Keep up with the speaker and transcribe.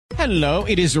Hello,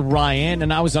 it is Ryan,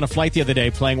 and I was on a flight the other day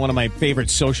playing one of my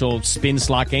favorite social spin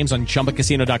slot games on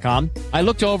ChumbaCasino.com. I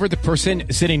looked over at the person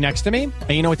sitting next to me, and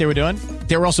you know what they were doing?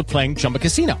 They were also playing Chumba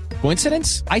Casino.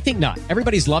 Coincidence? I think not.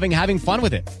 Everybody's loving having fun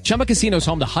with it. Chumba Casino is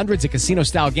home to hundreds of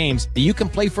casino-style games that you can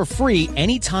play for free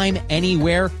anytime,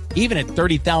 anywhere, even at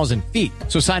 30,000 feet.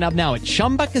 So sign up now at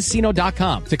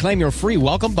ChumbaCasino.com to claim your free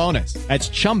welcome bonus. That's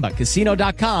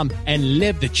ChumbaCasino.com and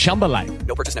live the Chumba life.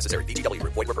 No purchase necessary. VGW.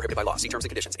 Void where prohibited by law. See terms and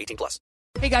conditions. 18+.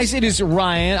 Hey guys, it is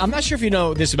Ryan. I'm not sure if you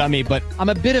know this about me, but I'm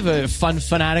a bit of a fun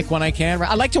fanatic when I can.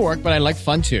 I like to work, but I like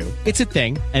fun too. It's a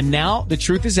thing. And now the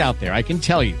truth is out there. I can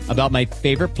tell you about my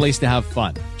favorite place to have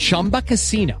fun. Chumba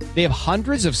Casino. They have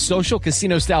hundreds of social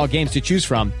casino style games to choose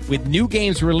from with new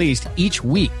games released each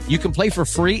week. You can play for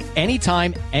free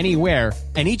anytime, anywhere.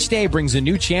 And each day brings a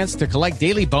new chance to collect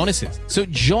daily bonuses. So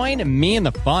join me in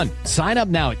the fun. Sign up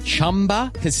now at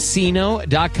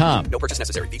ChumbaCasino.com. No purchase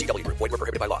necessary. VGW. Void where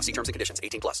prohibited by law. See terms and conditions.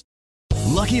 18+.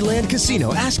 Lucky Land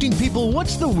Casino, asking people,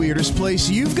 what's the weirdest place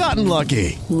you've gotten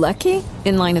lucky? Lucky?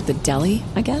 In line at the deli,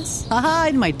 I guess? Aha,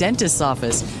 in my dentist's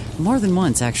office. More than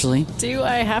once, actually. Do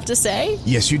I have to say?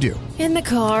 Yes, you do. In the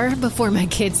car before my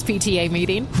kids' PTA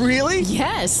meeting. Really?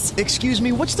 Yes. Excuse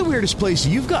me, what's the weirdest place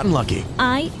you've gotten lucky?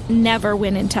 I never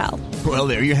win and tell. Well,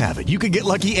 there you have it. You can get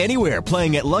lucky anywhere,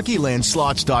 playing at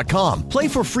LuckyLandSlots.com. Play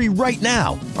for free right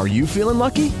now. Are you feeling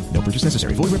lucky? No purchase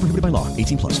necessary. Void where prohibited by law.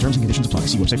 18+. Terms and conditions apply.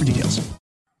 See website for details.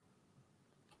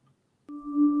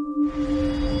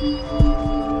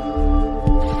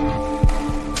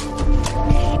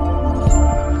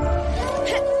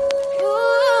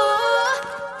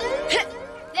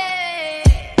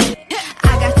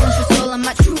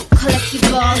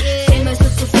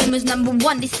 Famous, number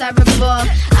one, desirable.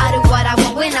 I do what I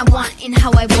want, when I want, and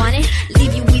how I want it.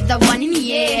 Leave you with the one in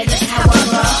the air, that's how I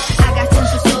roll. I got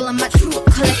tons of soul, I'm a true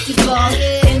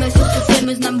collectible.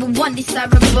 Famous, number one,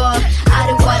 desirable. I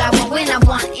do what I want, when I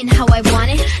want, and how I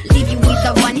want it. Leave you with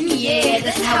the one in the air,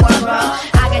 that's how I roll.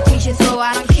 I got t-shirts, so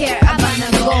I don't care about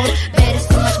no gold. Better,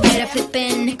 so much better,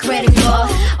 flipping, incredible.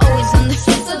 Always on the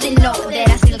street, so they know that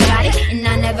I still got it. And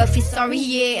I never feel sorry,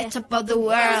 yeah, top of the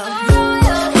world.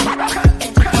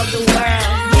 Top of the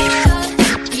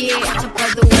world, yeah, top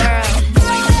of the world,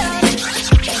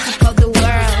 top of the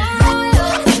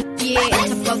world, yeah,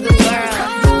 top of the world,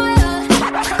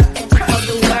 top of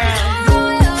the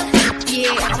world,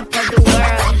 yeah, top of the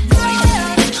world,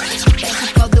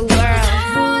 top of the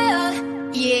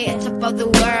world, yeah, top of the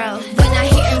world. When I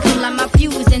hear him come like my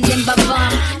fuse and then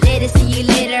ba-bum. Later, see you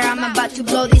later, I'm about to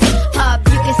blow this up.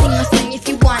 You can sing or sing if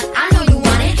you want, I know you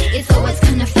want it. It's always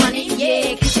kinda funny,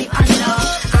 yeah, cause you I know.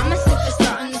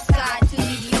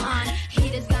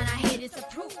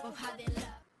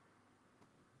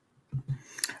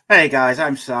 Hey guys,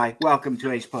 I'm Si. Welcome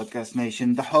to Ace Podcast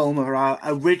Nation, the home of our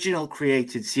original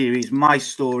created series, My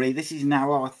Story. This is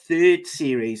now our third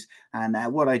series, and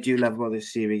what I do love about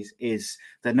this series is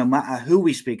that no matter who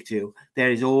we speak to,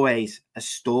 there is always a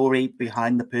story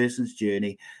behind the person's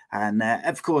journey. And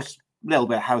of course, a little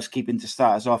bit of housekeeping to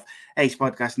start us off. Ace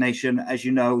Podcast Nation, as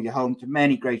you know, you're home to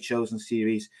many great shows and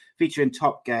series featuring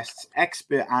top guests,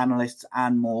 expert analysts,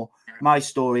 and more. My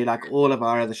Story, like all of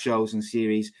our other shows and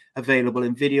series, available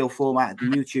in video format at the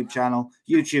YouTube channel,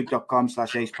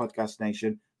 youtube.com/Ace Podcast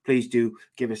Nation. Please do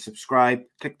give us a subscribe,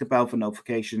 click the bell for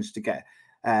notifications to get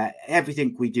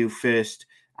everything we do first.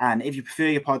 And if you prefer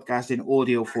your podcast in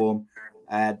audio form,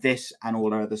 this and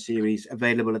all our other series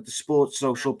available at the Sports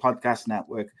Social Podcast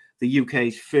Network, the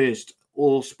UK's first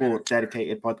all-sport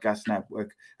dedicated podcast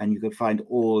network. And you can find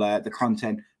all the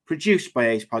content produced by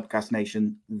Ace Podcast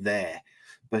Nation there.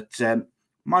 But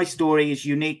My Story is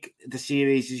unique. The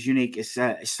series is unique. It's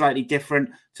slightly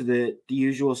different to the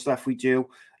usual stuff we do.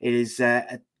 It is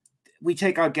we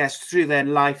take our guests through their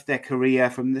life, their career,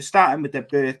 from the starting with their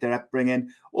birth, their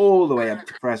upbringing, all the way up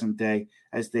to present day,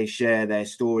 as they share their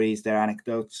stories, their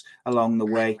anecdotes along the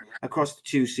way. Across the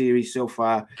two series so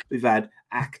far, we've had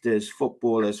actors,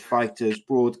 footballers, fighters,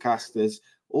 broadcasters,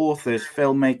 authors,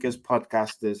 filmmakers,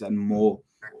 podcasters, and more.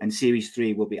 And Series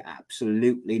 3 will be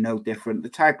absolutely no different. The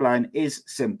tagline is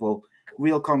simple: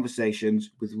 real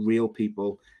conversations with real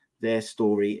people, their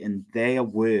story in their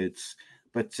words.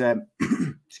 But,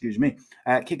 excuse me,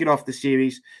 kicking off the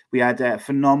series, we had a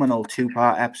phenomenal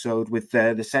two-part episode with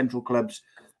the Central Club's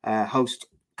host,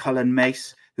 Cullen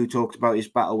Mace, who talked about his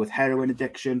battle with heroin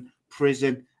addiction,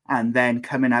 prison, and then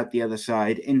coming out the other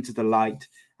side into the light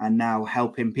and now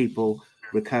helping people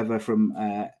recover from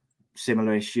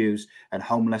similar issues and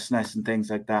homelessness and things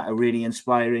like that. A really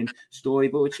inspiring story,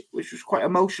 but which was quite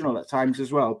emotional at times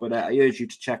as well. But I urge you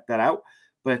to check that out.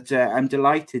 But I'm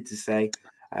delighted to say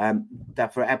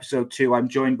that for episode 2, I'm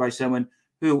joined by someone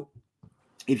who,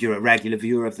 if you're a regular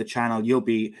viewer of the channel, you'll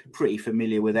be pretty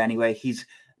familiar with anyway. He's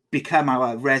become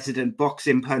our resident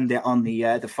boxing pundit on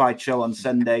the fight show on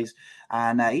Sundays.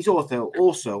 And he's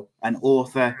also an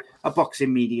author, a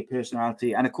boxing media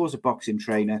personality, and of course a boxing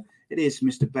trainer. It is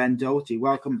Mr. Ben Doughty.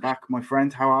 Welcome back, my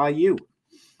friend. How are you?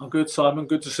 I'm good, Simon.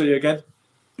 Good to see you again.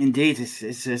 Indeed,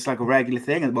 it's like a regular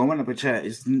thing at the moment, but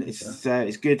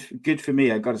it's good for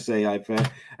me. I've got to say, I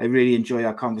really enjoy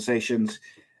our conversations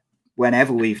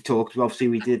whenever we've talked. Obviously,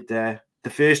 we did the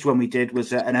first one we did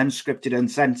was an unscripted,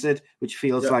 uncensored, which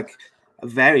feels like a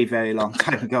very, very long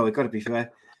time ago. I've got to be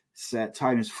fair.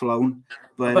 Time has flown.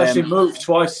 But I've actually moved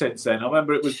twice since then. I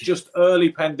remember it was just early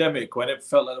pandemic when it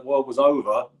felt like the world was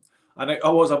over. And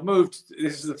I've moved.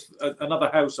 This is another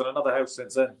house and another house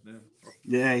since then.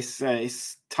 Yeah,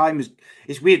 it's time is.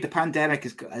 It's weird. The pandemic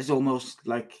is almost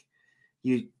like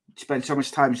you spend so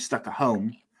much time stuck at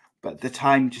home, but the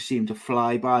time just seemed to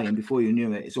fly by, and before you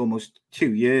knew it, it's almost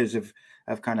 2 years of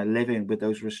kind of living with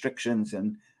those restrictions,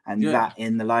 and that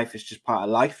in the life is just part of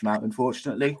life now,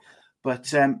 unfortunately.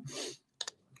 But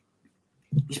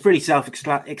it's pretty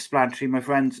self-explanatory, my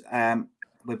friends.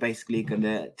 We're basically going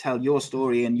to tell your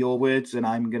story in your words, and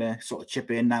I'm going to sort of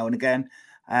chip in now and again.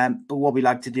 But what we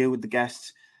like to do with the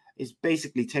guests is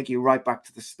basically take you right back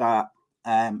to the start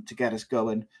to get us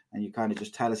going, and you kind of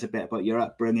just tell us a bit about your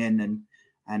upbringing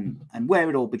and where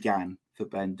it all began for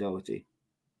Ben Doughty.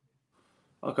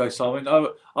 Okay, Simon.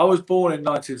 I was born in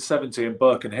 1970 in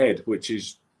Birkenhead, which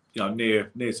is near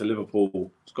to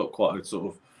Liverpool. It's got quite a sort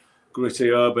of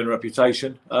gritty urban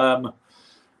reputation. I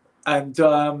think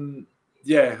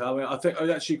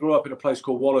I actually grew up in a place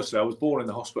called Wallasey. I was born in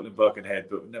the hospital in Birkenhead,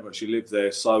 but never actually lived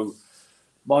there. So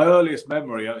my earliest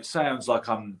memory, it sounds like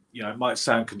it might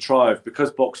sound contrived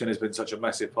because boxing has been such a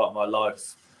massive part of my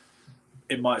life.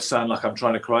 It might sound like I'm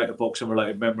trying to create a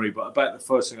boxing-related memory, but about the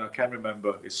first thing I can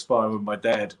remember is sparring with my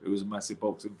dad, who was a massive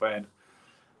boxing fan.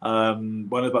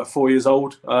 When I was about 4 years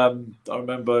old, I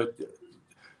remember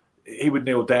he would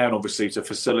kneel down, obviously, to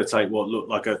facilitate what looked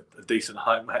like a decent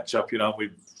height matchup.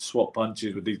 We'd swap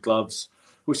punches with these gloves.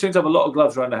 We seem to have a lot of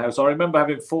gloves around the house. I remember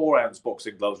having 4-ounce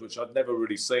boxing gloves, which I'd never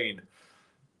really seen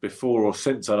before or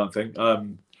since, I don't think.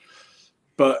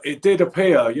 But it did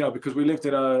appear, because we lived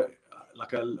in a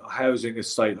housing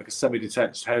estate, like a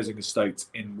semi-detached housing estate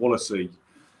in Wallasey.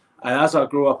 And as I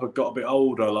grew up, I got a bit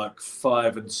older, like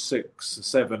 5 and 6,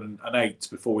 7 and 8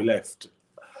 before we left.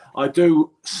 I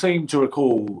do seem to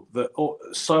recall that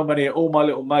all my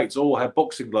little mates all had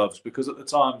boxing gloves because at the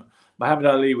time, Muhammad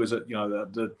Ali was at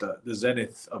the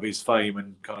zenith of his fame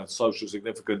and kind of social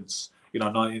significance,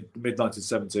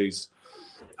 mid-1970s.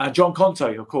 And John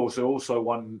Conte, of course, who also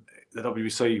won the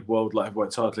WBC World Light Heavyweight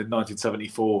title in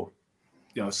 1974,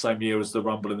 same year as the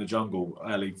Rumble in the Jungle,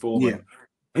 Ali Foreman. Yeah.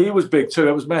 He was big too.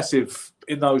 It was massive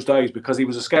in those days because he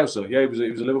was a Scouser. Yeah, he was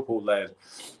a Liverpool lad.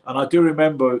 And I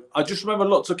just remember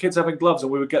lots of kids having gloves,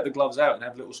 and we would get the gloves out and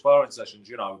have little sparring sessions,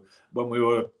 when we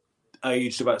were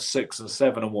aged about 6 and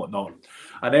 7 and whatnot.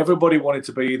 And everybody wanted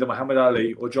to be either Muhammad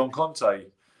Ali or John Conte.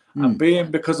 And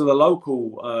because of the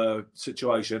local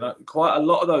situation, quite a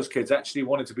lot of those kids actually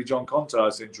wanted to be John Conte, I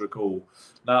seem to recall.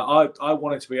 Now, I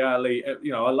wanted to be Ali.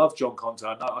 I love John Conte.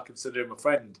 I consider him a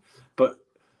friend. But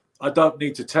I don't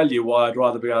need to tell you why I'd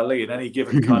rather be Ali in any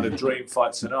given kind of dream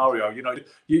fight scenario.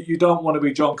 You don't want to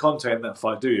be John Conte in that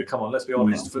fight, do you? Come on, let's be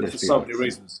honest, for so many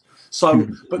reasons. So,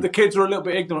 but the kids were a little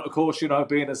bit ignorant, of course,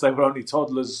 being as they were only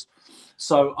toddlers.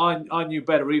 So I knew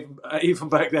better even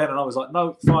back then, and I was like,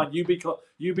 no, fine, you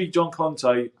be John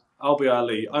Conte, I'll be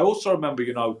Ali. I also remember,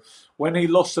 when he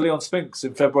lost to Leon Spinks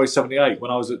in February '78,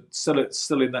 when I was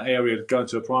still in that area going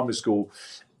to a primary school.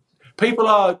 People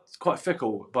are quite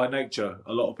fickle by nature,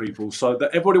 a lot of people. So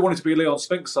that everybody wanted to be Leon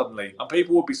Spinks suddenly. And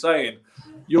people would be saying,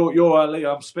 you're Ali,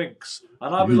 I'm Spinks.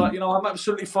 And I'd be like, I'm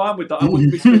absolutely fine with that. I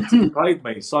wouldn't be Spinks if he paid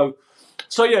me. So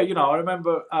yeah, I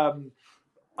remember,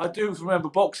 I do remember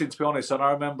boxing, to be honest. And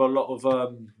I remember a lot of,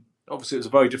 obviously it was a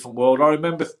very different world. I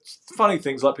remember funny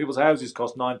things like people's houses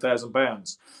cost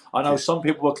 £9,000. I know some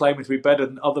people were claiming to be better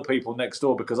than other people next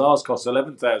door because ours cost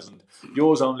 11,000.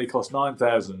 Yours only cost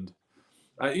 9,000.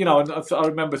 And I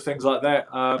remember things like that.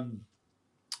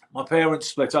 My parents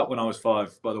split up when I was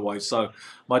 5, by the way. So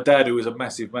my dad, who was a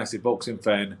massive, massive boxing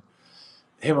fan,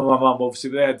 him and my mum,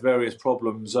 obviously, they had various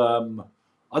problems.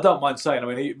 I don't mind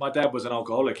saying, my dad was an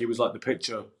alcoholic. He was like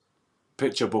the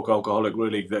picture book alcoholic,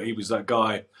 really, that he was that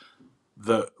guy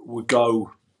that would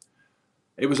go...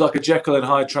 It was like a Jekyll and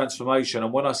Hyde transformation.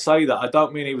 And when I say that, I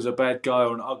don't mean he was a bad guy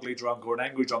or an ugly drunk or an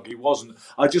angry drunk. He wasn't.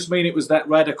 I just mean it was that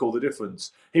radical, the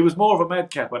difference. He was more of a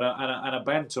madcap and a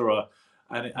banterer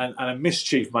and a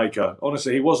mischief maker.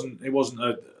 Honestly, he wasn't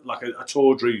a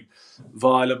tawdry,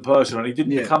 violent person, and he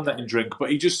didn't become that in drink.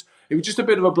 But he was just a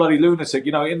bit of a bloody lunatic,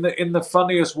 in the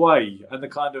funniest way, and the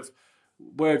kind of,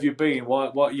 where have you been?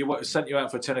 What sent you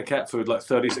out for a tin of cat food like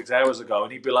 36 hours ago?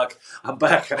 And he'd be like, I'm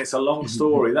back, and it's a long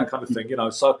story, that kind of thing,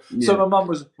 So my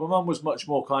mum was much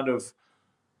more kind of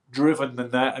driven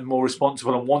than that, and more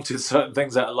responsible, and wanted certain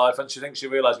things out of life. And she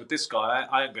realised, with this guy,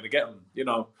 I ain't going to get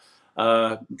them,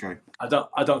 Okay. I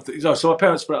don't think so. My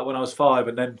parents split up when I was 5,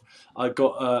 and then I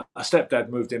got a stepdad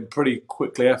moved in pretty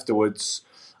quickly afterwards.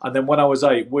 And then when I was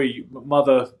 8,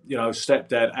 mother,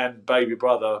 stepdad and baby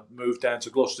brother moved down to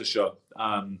Gloucestershire,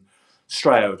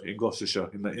 Stroud in Gloucestershire,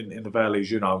 in the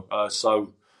valleys,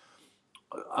 So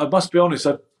I must be honest,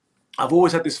 I've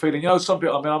always had this feeling, some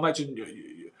people, I imagine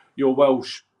you're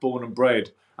Welsh born and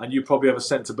bred, and you probably have a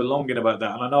sense of belonging about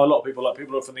that. And I know a lot of people, like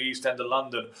people who are from the East End of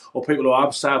London, or people who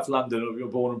are South London, or you're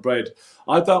born and bred.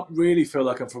 I don't really feel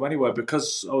like I'm from anywhere,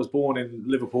 because I was born in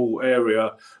Liverpool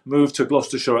area, moved to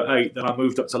Gloucestershire at 8, then I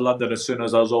moved up to London as soon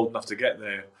as I was old enough to get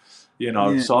there.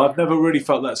 So I've never really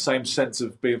felt that same sense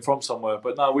of being from somewhere.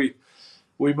 But no, we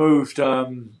moved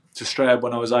to Stroud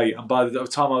when I was 8, and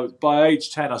by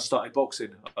age 10, I started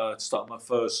boxing.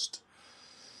 Started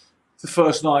the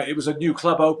first night. It was a new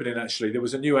club opening, actually. There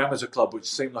was a new amateur club, which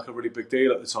seemed like a really big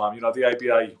deal at the time. The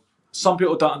ABA. Some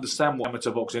people don't understand what amateur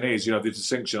boxing is, the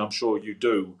distinction. I'm sure you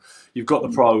do. You've got the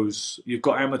pros, you've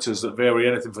got amateurs that vary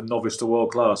anything from novice to world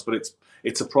class, but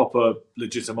it's a proper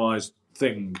legitimised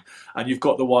thing. And you've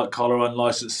got the white collar,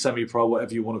 unlicensed, semi-pro,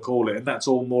 whatever you want to call it, and that's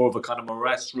all more of a kind of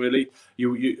morass, really.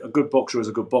 A good boxer is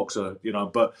a good boxer,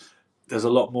 but there's a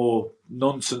lot more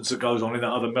nonsense that goes on in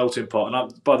that other melting pot.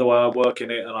 And by the way, I work in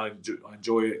it and I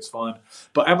enjoy it. It's fine.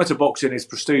 But amateur boxing is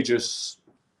prestigious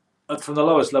from the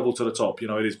lowest level to the top.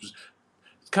 It is.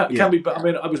 Can be. But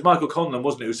it was Michael Conlon,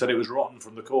 wasn't it, who said it was rotten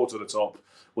from the core to the top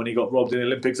when he got robbed in the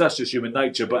Olympics. That's just human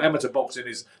nature. But amateur boxing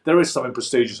there is something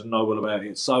prestigious and noble about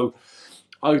it. So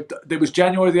it was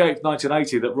January the 8th,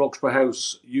 1980, that Roxburgh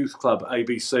House Youth Club,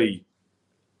 ABC,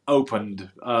 opened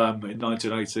in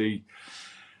 1980.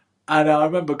 And I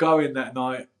remember going that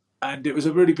night, and it was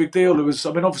a really big deal. It was,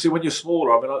 obviously, when you're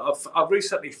smaller. I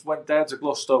recently went down to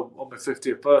Gloucester on my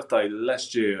 50th birthday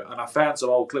last year, and I found some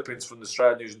old clippings from the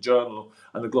Stroud News and Journal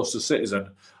and the Gloucester Citizen,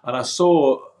 and I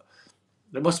saw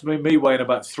there must have been me weighing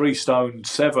about 3 stone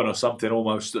 7 or something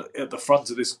almost at the front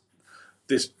of this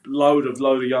load of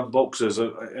young boxers,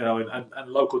 and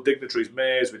local dignitaries,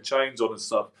 mayors with chains on and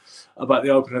stuff, about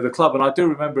the opening of the club. And I do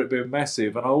remember it being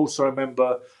massive, and I also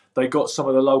remember they got some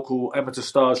of the local amateur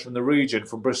stars from the region,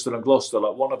 from Bristol and Gloucester.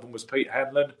 Like, one of them was Pete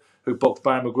Hanlon, who boxed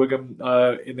Barry McGuigan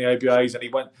in the ABAs, and he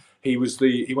went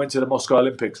to the Moscow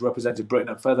Olympics, represented Britain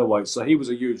at featherweight, so he was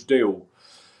a huge deal.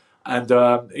 And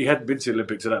he hadn't been to the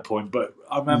Olympics at that point, but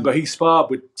I remember he sparred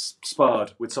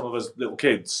with some of us little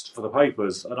kids for the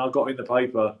papers, and I got in the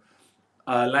paper,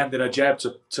 landing a jab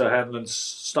to Hanlon's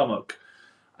stomach,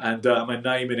 and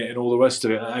naming it and all the rest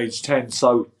of it at age 10.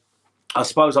 So I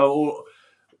suppose I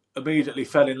immediately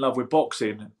fell in love with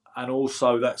boxing, and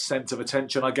also that sense of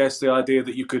attention. I guess the idea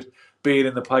that you could be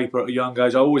in the paper at a young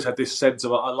age. I always had this sense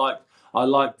of I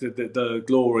liked the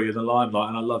glory and the limelight,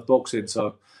 and I loved boxing.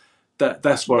 So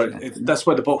that's where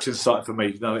the boxing started for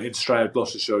me. In Stroud,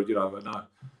 Gloucestershire. And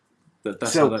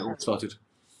that's how that all started.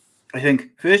 I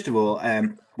think, first of all,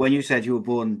 when you said you were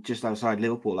born just outside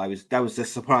Liverpool, that was a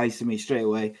surprise to me straight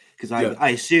away, because I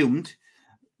assumed,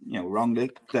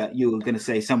 wrongly, that you were going to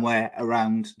say somewhere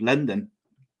around London,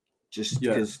 just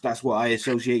because that's what I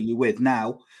associate you with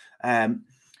now.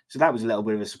 So that was a little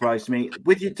bit of a surprise to me.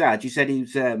 With your dad, you said he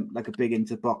was like a big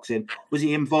into boxing. Was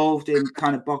he involved in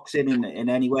kind of boxing in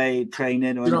any way,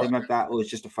 training or anything like that, or was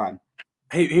just a fan?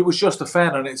 He was just a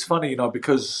fan, and it's funny,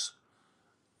 because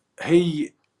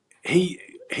he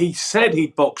said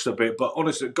he'd boxed a bit, but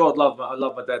honestly, God love him. I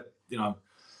love my dad,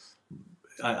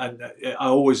 and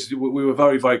we were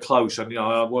very, very close, and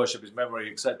I worship his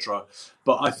memory, etc.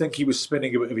 But I think he was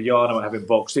spinning a bit of a yarn about having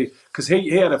boxed, because he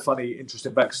had a funny,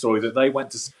 interesting backstory that they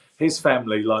went to his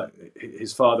family, like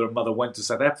his father and mother, went to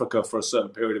South Africa for a certain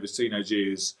period of his teenage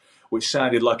years, which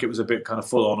sounded like it was a bit kind of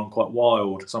full on and quite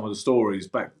wild. Some of the stories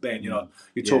back then, you're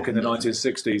talking the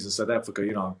 1960s in South Africa,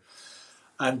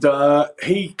 And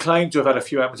he claimed to have had a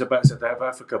few amateur bouts in South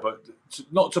Africa, but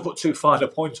not to put too fine a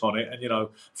point on it. And,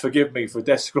 forgive me for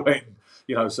desecrating,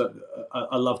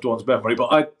 a loved one's memory. But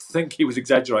I think he was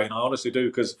exaggerating. I honestly do,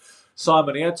 because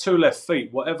Simon, he had 2 left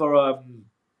feet. Whatever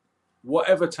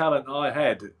talent I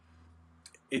had,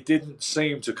 it didn't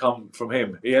seem to come from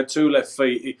him. He had 2 left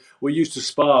feet. We used to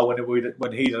spar when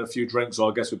he had a few drinks, or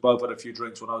I guess we both had a few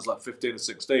drinks when I was like 15 or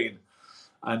 16.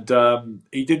 And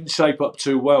he didn't shape up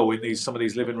too well in some of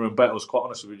these living room battles. Quite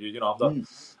honestly with you,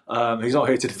 he's not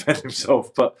here to defend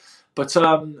himself, but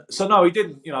so no, he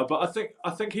didn't. But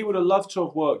I think he would have loved to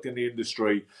have worked in the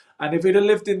industry, and if he'd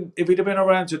have been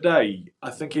around today, I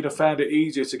think he'd have found it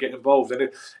easier to get involved. And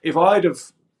if I'd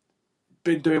have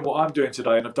been doing what I'm doing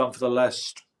today and have done for the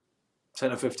last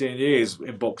 10 or 15 years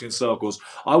in boxing circles,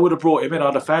 I would have brought him in.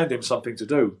 I'd have found him something to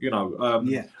do, and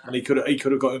he could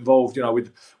have got involved,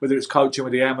 with whether it's coaching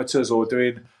with the amateurs or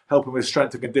helping with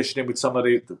strength and conditioning with some of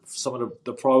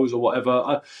the pros or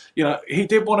whatever. He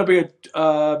did want to be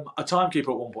a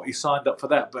timekeeper at one point. He signed up for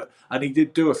that, and he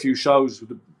did do a few shows with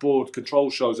the board control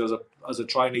shows as a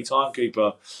trainee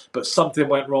timekeeper. But something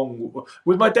went wrong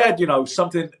with my dad.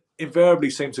 Something invariably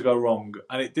seemed to go wrong,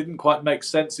 and it didn't quite make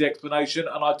sense, the explanation.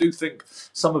 And I do think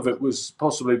some of it was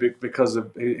possibly because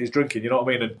of his drinking. You know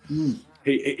what I mean? And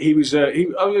he was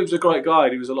a great guy.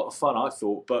 And he was a lot of fun, I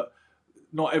thought, but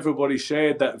not everybody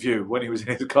shared that view when he was in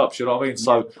his cups. You know what I mean?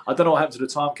 So I don't know what happened to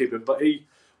the timekeeping, but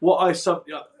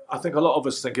I think a lot of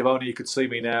us think, if only you could see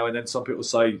me now. And then some people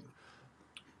say,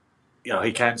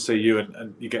 he can see you,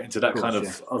 and you get into that kind of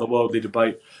otherworldly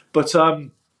debate. But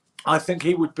I think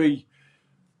he would be.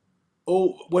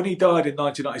 When he died in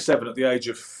 1997 at the age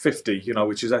of 50,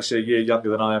 which is actually a year younger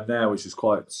than I am now, which is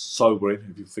quite sobering,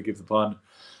 if you forgive the pun.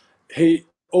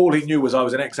 All he knew was I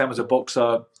was an ex-amateur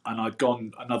boxer, and I'd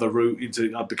gone another route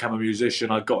I'd become a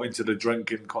musician. I got into the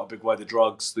drinking quite a big way, the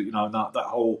drugs, and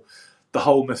the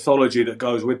whole mythology that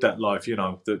goes with that life,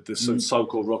 the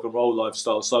so-called rock and roll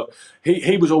lifestyle. So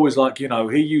he was always like,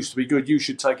 he used to be good. You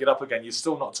should take it up again. You're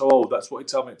still not too old. That's what he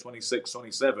told me at 26,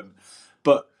 27.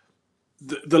 But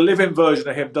the living version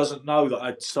of him doesn't know that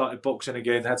I'd started boxing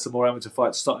again, had some more amateur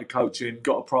fights, started coaching,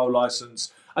 got a pro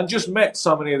license, and just met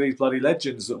so many of these bloody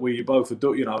legends that we both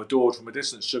adored from a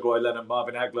distance. Sugar Ray Leonard,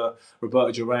 Marvin Hagler,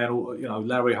 Roberto Duran,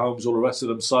 Larry Holmes, all the rest of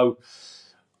them. So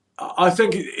I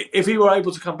think if he were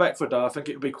able to come back for a day, I think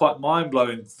it would be quite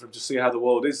mind-blowing for him to see how the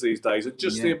world is these days. And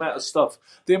just the amount of stuff,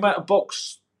 the amount of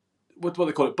what do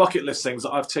they call it, bucket list things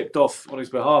that I've ticked off on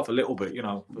his behalf a little bit,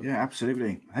 Yeah,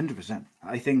 absolutely, 100%.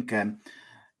 I think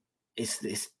it's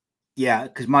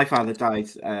because my father died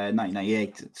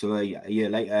 1998, so a year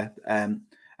later, and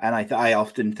I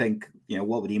often think,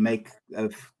 what would he make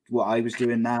of what I was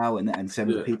doing now, and some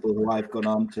of the people who I've gone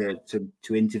on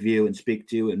to interview and speak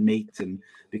to and meet and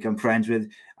become friends with.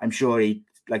 I'm sure he,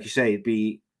 like you say, it'd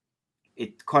be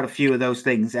quite a few of those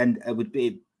things, and it would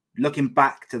be looking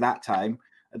back to that time.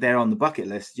 They're on the bucket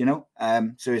list,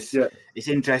 So it's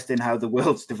interesting how the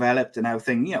world's developed and how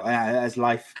things, as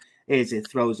life is, it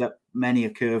throws up many a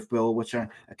curveball,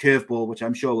 which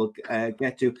I'm sure we'll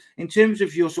get to. In terms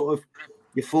of your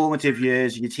your formative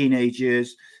years, your teenage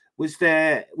years, was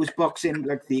boxing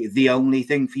like the only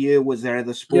thing for you? Was there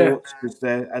other sports? Was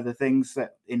there other things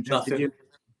that interested you?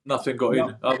 Nothing got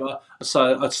in.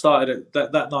 So I started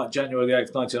that night, January the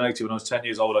 8th, 1980, when I was 10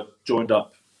 years old. I joined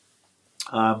up.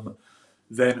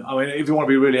 Then, if you want to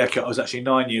be really accurate, I was actually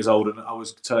 9 years old, and I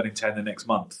was turning 10 the next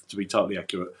month, to be totally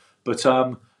accurate. But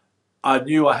I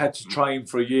knew I had to train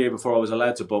for a year before I was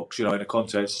allowed to box, in a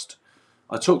contest.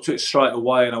 I took to it straight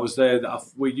away, and I was there.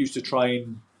 We used to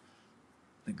train,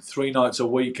 I think, 3 nights a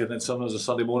week, and then sometimes a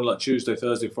Sunday morning, like Tuesday,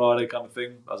 Thursday, Friday kind of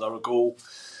thing, as I recall.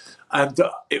 And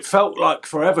it felt like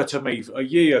forever to me, a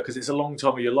year, because it's a long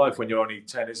time of your life when you're only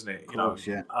 10, isn't it?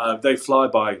 They fly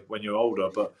by when you're older,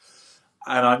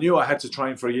 and I knew I had to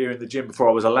train for a year in the gym before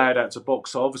I was allowed out to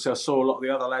box. So obviously I saw a lot of the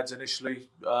other lads initially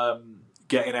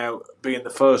getting out, being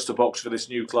the first to box for this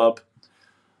new club.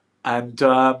 And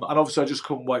obviously I just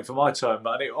couldn't wait for my turn.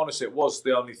 And honestly, it was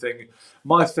the only thing.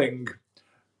 My thing,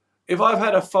 if I've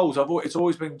had a fault, it's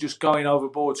always been just going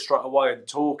overboard straight away and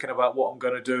talking about what I'm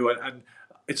going to do. And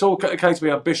it's all okay to be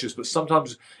ambitious, but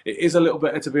sometimes it is a little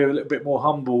bit to be a little bit more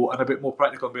humble and a bit more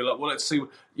practical and be like, well, let's see,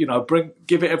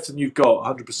 give it everything you've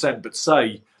got, 100%,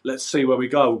 but let's see where we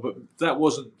go. But that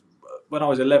wasn't, when I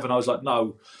was 11, I was like,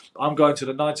 no, I'm going to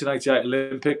the 1988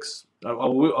 Olympics. I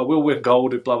will win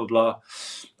gold, blah, blah, blah.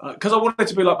 Because I wanted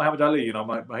to be like Muhammad Ali,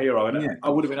 my hero. And I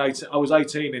would have been 18. I was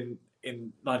 18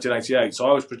 in 1988, so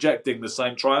I was projecting the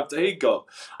same triumph that he got,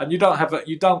 and you don't have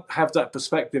that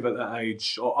perspective at that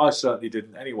age, or I certainly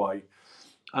didn't anyway.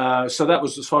 So that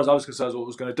was, as far as I was concerned, what I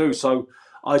was going to do. So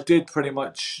I did pretty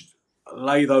much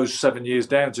lay those 7 years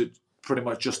down to pretty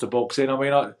much just to boxing.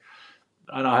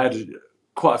 I had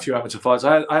quite a few amateur fights.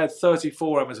 I had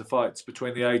 34 amateur fights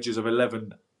between the ages of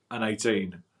 11 and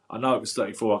 18. I know it was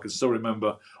 34. I can still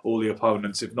remember all the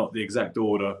opponents, if not the exact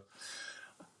order.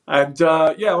 And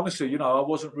honestly, I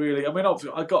wasn't really. When I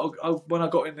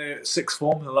got in the sixth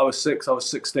form, the lower six, I was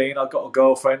 16. I got a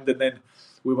girlfriend, and then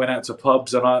we went out to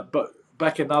pubs, but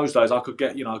back in those days, I could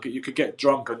get, you could get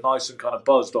drunk and nice and kind of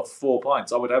buzzed off 4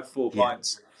 pints. I would have 4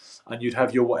 pints, and you'd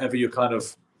have your whatever your kind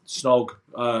of snog,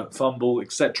 fumble,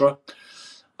 etc.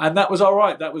 And that was all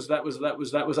right. That was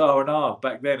R&R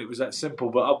back then. It was that simple,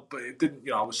 but it didn't.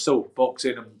 I was still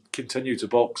boxing and continued to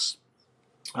box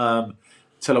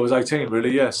till I was 18.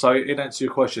 Really, yeah. So in answer to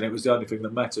your question, it was the only thing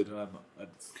that mattered.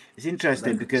 It's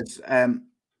interesting because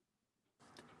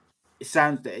it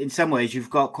sounds, in some ways, you've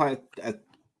got quite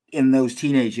in those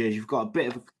teenage years, you've got a bit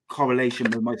of a correlation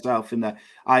with myself in that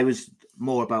I was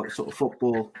more about sort of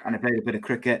football and I played a bit of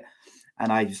cricket,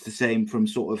 and I was the same from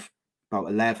sort of about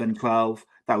 11, 12.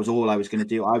 That was all I was going to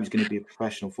do. I was going to be a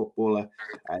professional footballer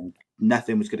and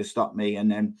nothing was going to stop me.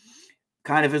 And then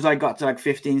kind of as I got to like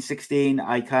 15, 16,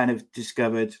 I kind of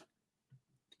discovered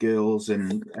girls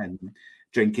and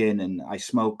drinking, and I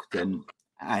smoked, and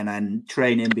then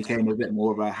training became a bit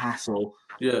more of a hassle.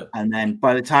 Yeah. And then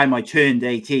by the time I turned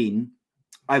 18,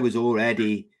 I was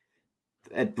already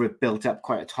had built up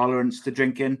quite a tolerance to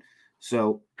drinking.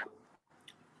 So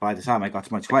by the time I got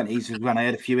to my 20s was when I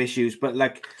had a few issues. But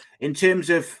like in terms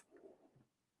of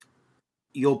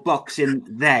your boxing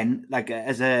then, like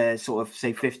as a sort of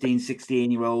say 15,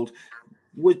 16-year-old,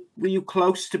 were you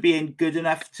close to being good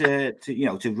enough to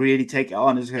really take it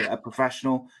on as a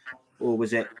professional, or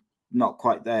was it not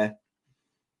quite there?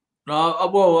 No,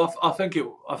 well, I think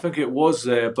it was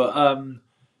there, but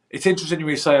it's interesting when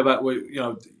you say about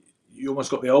you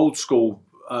almost got the old school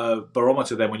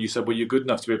barometer then when you said, well, you're good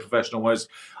enough to be a professional, whereas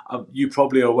you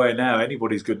probably are aware now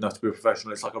anybody's good enough to be a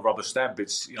professional. It's like a rubber stamp.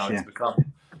 It's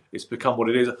it's become what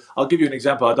it is. I'll give you an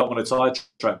example. I don't want to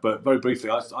sidetrack, but very briefly,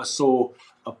 I saw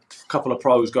a couple of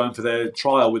pros going for their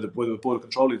trial with a border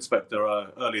control inspector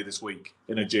earlier this week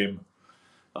in a gym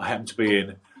I happened to be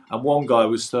in. And one guy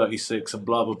was 36 and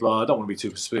blah, blah, blah. I don't want to be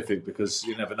too specific because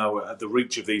you never know at the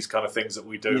reach of these kind of things that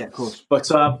we do. Yeah, of course. But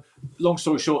long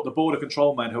story short, the border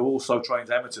control man who also trains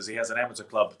amateurs, he has an amateur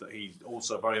club that he's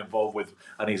also very involved with,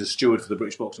 and he's a steward for the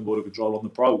British Boxing Border Control on the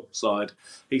pro side.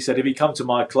 He said if he come to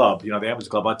my club, the amateur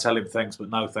club, I'd tell him thanks, but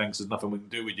no thanks. There's nothing we can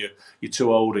do with you. You're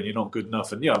too old and you're not good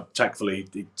enough. And, tactfully,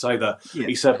 he'd say that. Yeah.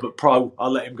 He said, but pro,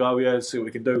 I'll let him go, see what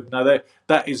we can do. Now,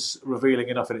 that is revealing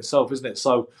enough in itself, isn't it?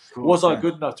 So was I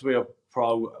good enough to be a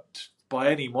pro by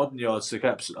any modern yardstick?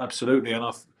 Absolutely, and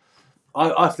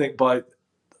I think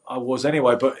I was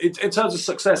anyway. But in terms of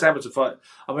success, amateur fight,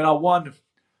 I mean, I won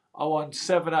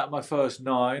 7 out of my first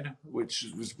 9, which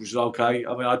was okay.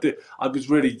 I mean, I was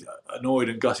really annoyed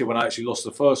and gutted when I actually lost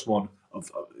the first one,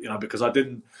 because I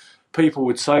didn't. People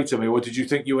would say to me, "Well, did you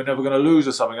think you were never going to lose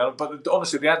or something?" But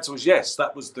honestly, the answer was yes.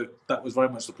 That was very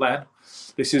much the plan.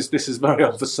 This is very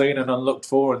unforeseen and unlooked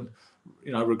for, and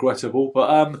regrettable.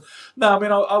 But no, I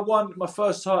mean, I won my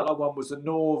first title. I won was the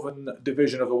Northern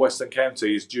Division of the Western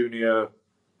Counties Junior,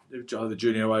 either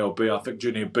Junior A or B. I think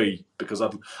Junior B, because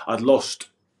I'd lost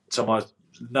to my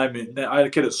name. I had a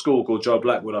kid at school called Joe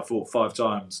Blackwood. I fought 5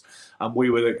 times, and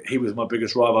he was my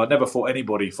biggest rival. I never fought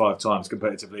anybody 5 times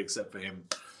competitively except for him.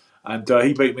 And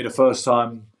he beat me the first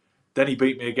time. Then he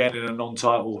beat me again in a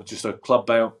non-title, just a club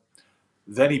bout.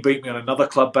 Then he beat me on another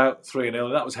club bout, 3-0.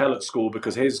 And that was hell at school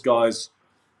because his guys,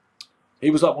 he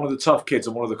was like one of the tough kids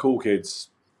and one of the cool kids.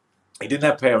 He didn't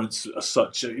have parents as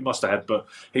such. He must have had, but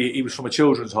he was from a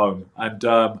children's home. And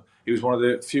he was one of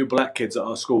the few black kids at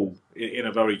our school in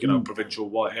a very provincial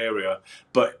white area.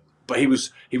 But he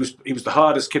was the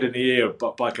hardest kid in the year,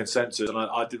 but by consensus. And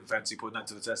I didn't fancy putting that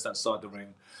to the test outside the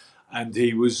ring. And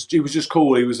he was just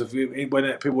cool.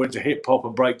 When people were into hip hop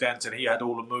and breakdancing, he had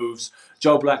all the moves.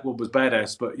 Joe Blackwood was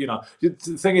badass, but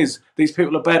the thing is, these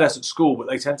people are badass at school, but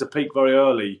they tend to peak very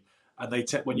early. And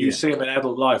when you see them in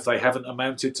adult life, they haven't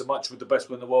amounted to much with the best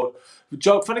one in the world.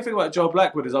 Funny thing about Joe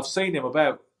Blackwood is I've seen him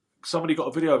somebody got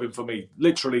a video of him for me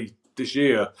literally this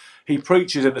year. He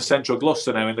preaches in the central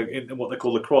Gloucester now in what they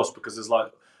call the cross, because there's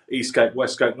like Eastgate,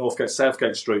 Westgate, Northgate,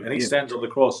 Southgate Street, and he stands on the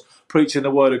cross preaching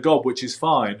the word of God, which is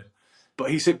fine. But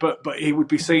he said, but he would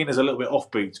be seen as a little bit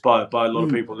offbeat by a lot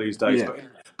of people these days. Yeah.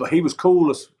 But he was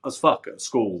cool as fuck at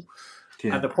school.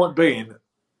 Yeah. And the point being,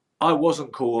 I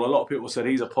wasn't cool. A lot of people said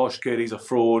he's a posh kid, he's a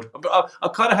fraud. But I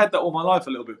kind of had that all my life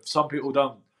a little bit. Some people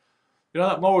don't.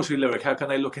 That Morrissey lyric, how can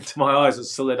they look into my eyes and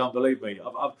still they don't believe me?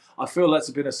 I feel that's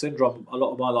been a syndrome a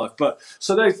lot of my life. But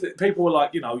so people were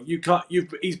like,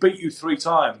 he's beat you 3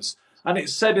 times. And it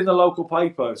said in the local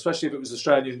paper, especially if it was the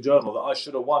Australian Journal, that I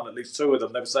should have won at least 2 of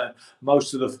them. They were saying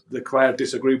most of the crowd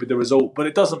disagreed with the result, but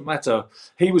it doesn't matter.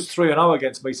 He was 3-0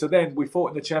 against me. So then we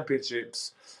fought in the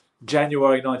championships,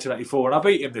 January 1984, and I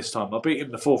beat him this time. I beat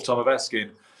him the 4th time of asking.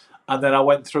 And then I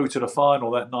went through to the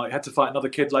final that night. Had to fight another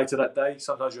kid later that day.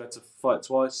 Sometimes you had to fight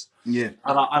twice. Yeah.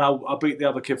 And I beat the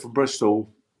other kid from Bristol.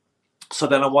 So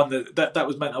then I won that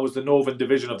was meant I was the Northern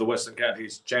Division of the Western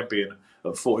Counties champion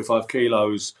at 45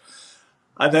 kilos.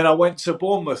 And then I went to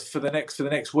Bournemouth for the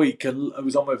next week, and it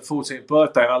was on my 14th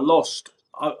birthday, and I lost.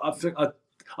 I think I'm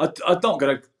not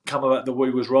going to come about the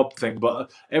we was robbed thing,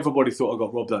 but everybody thought I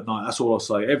got robbed that night. That's all I'll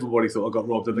say. Everybody thought I got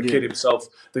robbed, and the kid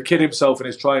himself and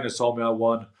his trainers told me I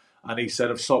won, and he said,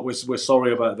 "We're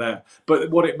sorry about that." But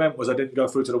what it meant was I didn't go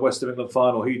through to the West of England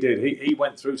final. He did. He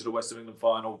went through to the West of England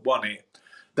final, won it.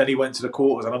 Then he went to the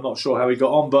quarters, and I'm not sure how he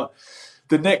got on. But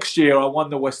the next year, I won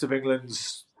the West of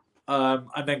England's, and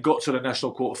then got to the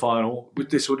national quarter final.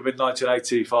 This would have been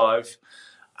 1985,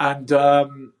 and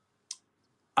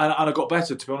I got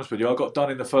better. To be honest with you, I got done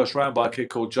in the first round by a kid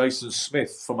called Jason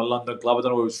Smith from a London club. I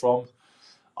don't know where he was from.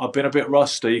 I've been a bit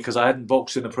rusty because I hadn't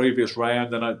boxed in the previous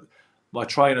round, and my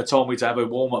trainer told me to have a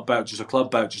warm-up bout, just a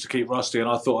club bout, just to keep rusty. And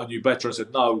I thought I knew better. I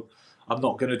said no. I'm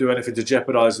not going to do anything to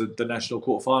jeopardise the national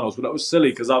quarterfinals, but that was silly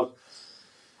because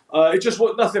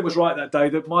nothing was right that day.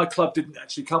 That my club didn't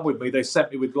actually come with me. They sent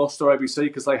me with Gloucester ABC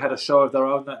because they had a show of their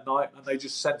own that night, and they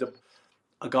just sent a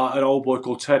guy, an old boy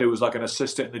called Ted, who was like an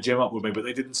assistant in the gym, up with me. But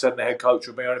they didn't send the head coach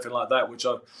with me or anything like that. Which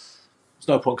there's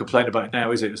no point complaining about it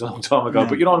now, is it? It's a long time ago.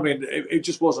 But you know what I mean. It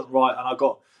just wasn't right, and I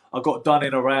got done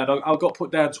in a round. I got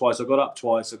put down twice. I got up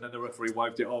twice, and then the referee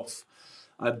waved it off.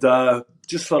 And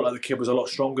just felt like the kid was a lot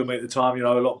stronger than me at the time,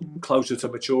 a lot closer to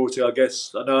maturity, I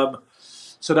guess. And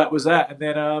so that was that. And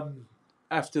then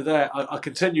after that, I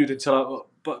continued until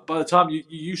but by the time you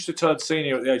used to turn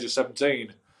senior at the age of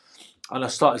 17, and I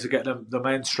started to get the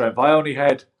men's strength. I only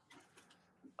had,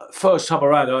 first time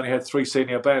around, I only had 3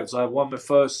 senior bouts. I won my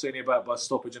first senior bout by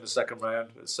stoppage in the second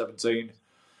round at 17.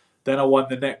 Then I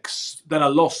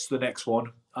lost the next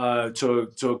one.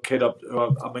 To a kid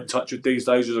I'm in touch with these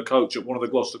days as a coach at one of the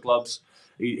Gloucester clubs.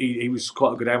 He was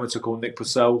quite a good amateur called Nick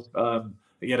Purcell.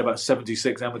 He had about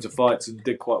 76 amateur fights and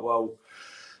did quite well.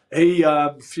 He,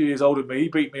 a few years older than me, he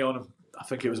beat me on, I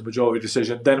think it was a majority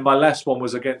decision. Then my last one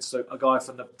was against a guy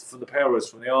from the Paras,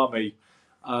 from the army,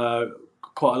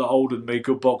 quite a lot older than me,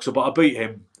 good boxer, but I beat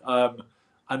him.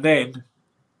 And then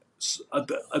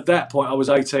at that point I was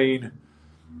 18,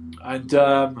 and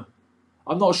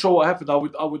I'm not sure what happened. I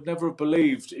would never have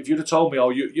believed if you'd have told me,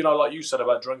 like you said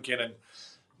about drinking and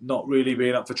not really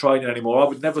being up for training anymore. I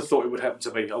would never thought it would happen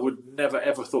to me. I would never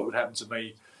ever thought it would happen to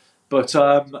me. But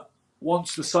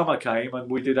once the summer came and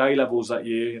we did A levels that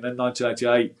year, and then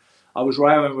 1988, I was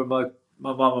rowing with my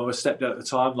mum and my stepdad at the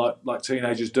time, like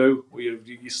teenagers do.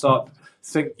 You start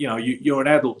think you're an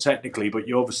adult technically, but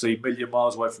you're obviously a million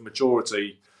miles away from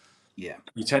maturity. Yeah,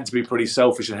 you tend to be pretty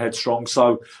selfish and headstrong.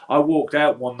 So I walked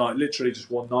out one night, literally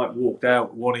just one night, walked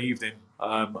out one evening. It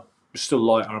was still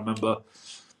light, I remember.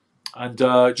 And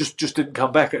just didn't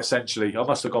come back, essentially. I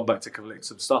must have gone back to collect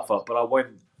some stuff up. But I went,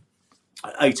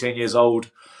 at 18 years old,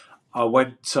 I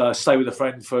went to stay with a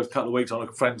friend for a couple of weeks on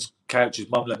a friend's couch. His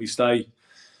mum let me stay.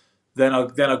 Then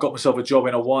I got myself a job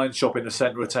in a wine shop in the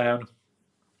centre of town.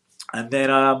 And then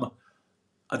I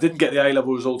didn't get the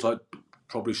A-level results I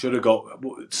probably should have got,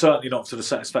 certainly not to the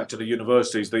satisfaction of the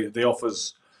universities. The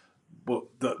offers were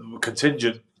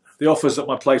contingent. The offers that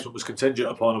my placement was contingent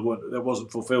upon, that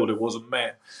wasn't fulfilled, it wasn't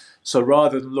met. So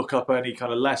rather than look up any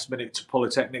kind of last-minute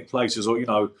polytechnic places, or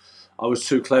I was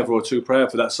too clever or too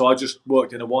proud for that. So I just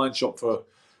worked in a wine shop for,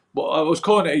 I was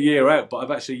calling it a year out, but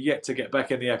I've actually yet to get back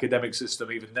in the academic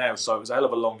system even now. So it was a hell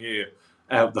of a long year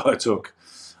out that I took.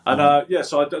 And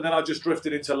then I just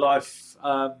drifted into life.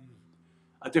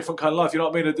 A different kind of life, you know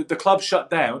what I mean? The club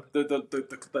shut down,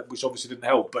 which obviously didn't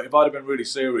help. But if I'd have been really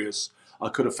serious, I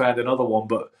could have found another one.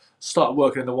 But started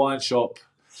working in the wine shop.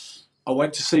 I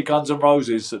went to see Guns N'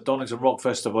 Roses at Donington Rock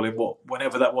Festival in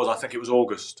whenever that was. I think it was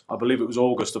August. I believe it was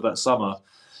August of that summer.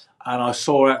 And I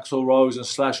saw Axl Rose and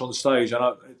Slash on stage.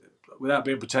 And without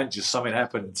being pretentious, something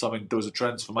happened. There was a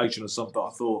transformation or something. I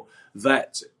thought,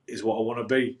 that is what I want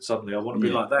to be suddenly. I want to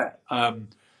be like that.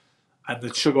 And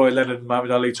the Sugar Ray Leonard and Muhammad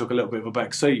Ali took a little bit of a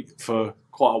back seat for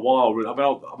quite a while. I mean,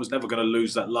 I was never going to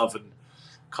lose that love and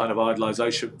kind of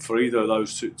idolisation for either of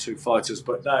those two fighters.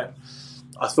 But no,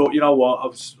 I thought, you know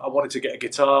what, I wanted to get a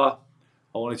guitar.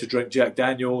 I wanted to drink Jack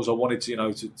Daniels. I wanted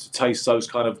to, to taste those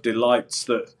kind of delights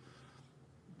that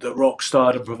rock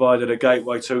stardom provided a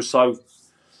gateway to. So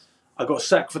I got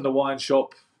sacked from the wine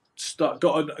shop.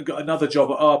 Got another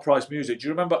job at R Price Music. Do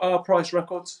you remember R Price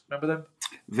Records? Remember them?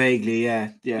 Vaguely,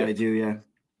 yeah, I do, yeah.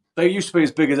 They used to be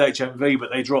as big as HMV, but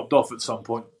they dropped off at some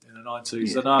point in the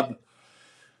 90s. Yeah. And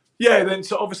Yeah, then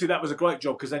so obviously that was a great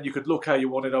job because then you could look how you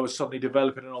wanted. I was suddenly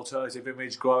developing an alternative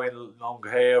image, growing long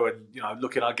hair, and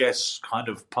looking, I guess, kind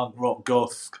of punk rock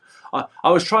goth.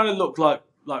 I was trying to look like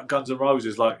Guns N'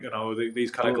 Roses, these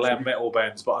kind of glam metal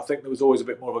bands, but I think there was always a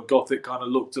bit more of a gothic kind of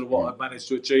look to what I managed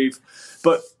to achieve.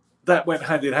 But that went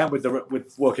hand in hand with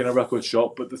working in a record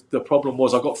shop. But the problem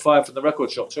was I got fired from the record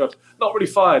shop. So not really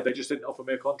fired. They just didn't offer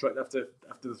me a contract after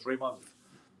the 3-month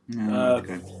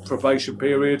probation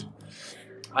period.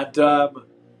 And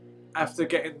after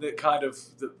getting the kind of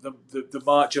the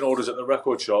marching orders at the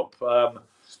record shop,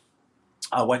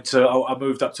 I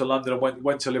moved up to London and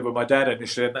went to live with my dad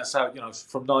initially, and that's how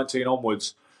from 19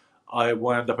 onwards I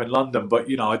wound up in London. But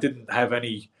I didn't have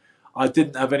any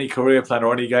career plan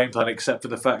or any game plan except for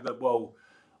the fact that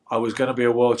I was going to be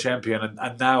a world champion,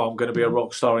 and now I'm going to be a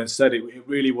rock star instead. It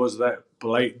really was that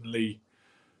blatantly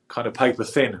kind of paper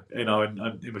thin,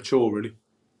 and immature, really.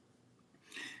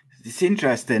 It's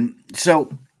interesting.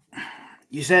 So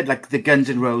you said like the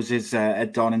Guns N' Roses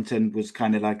at Donington was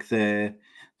kind of like the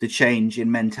change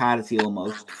in mentality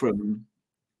almost from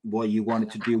what you wanted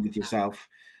to do with yourself.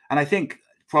 And I think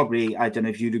probably, I don't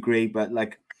know if you'd agree, but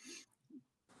like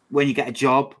when you get a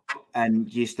job and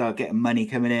you start getting money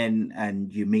coming in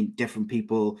and you meet different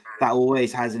people, that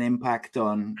always has an impact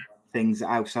on things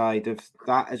outside of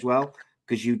that as well.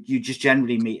 Because you just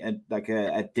generally meet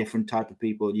a different type of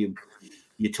people.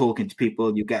 You're talking to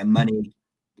people, you're getting money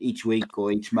each week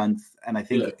or each month. And I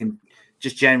think it can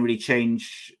just generally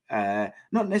change, not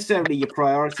necessarily your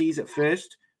priorities at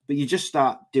first, but you just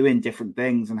start doing different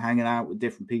things and hanging out with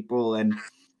different people. And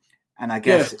I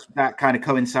guess that kind of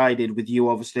coincided with you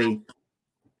obviously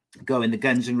going the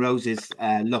Guns N' Roses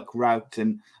look route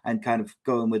and kind of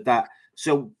going with that.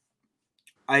 So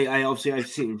I've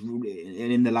seen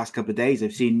in the last couple of days,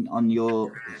 I've seen on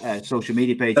your social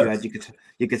media page, you had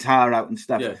your guitar out and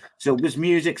stuff. Yeah. So was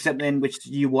music something which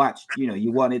you watched,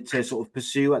 you wanted to sort of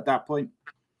pursue at that point?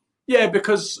 Yeah,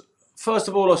 because first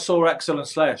of all, I saw Axl and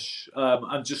Slash,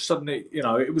 and just suddenly,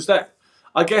 it was that.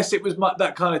 I guess it was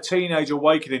that kind of teenage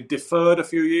awakening, deferred a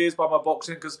few years by my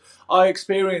boxing, because I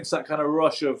experienced that kind of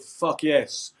rush of fuck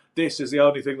yes, this is the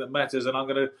only thing that matters, and I'm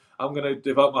gonna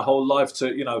devote my whole life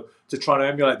to to trying to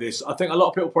emulate this. I think a lot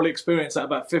of people probably experienced that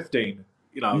about 15,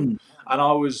 and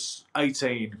I was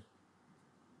 18,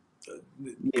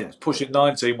 pushing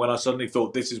 19 when I suddenly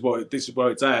thought this is where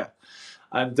it's at,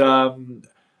 and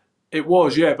it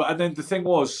was But and then the thing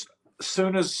was, as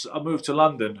soon as I moved to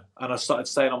London and I started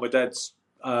staying on my dad's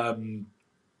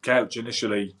couch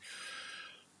initially,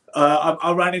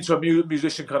 I ran into a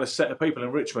musician kind of set of people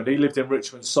in Richmond. He lived in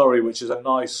Richmond, Surrey, which is a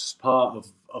nice part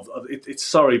of it's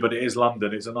Surrey, but it is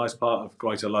London. It's a nice part of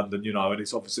Greater London, and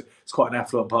it's obviously it's quite an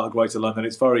affluent part of Greater London.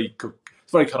 It's very kind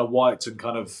of white and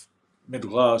kind of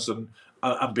middle class and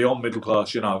beyond middle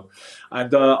class,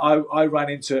 And I ran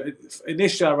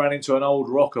into an old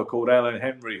rocker called Alan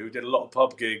Henry who did a lot of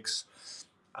pub gigs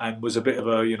and was a bit of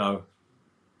a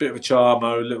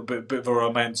charmer, a little bit of a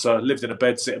romancer. Lived in a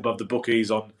bedsit above the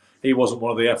bookies. He wasn't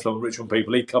one of the affluent Richmond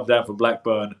people. He'd come down from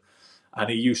Blackburn, and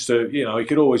he used to, he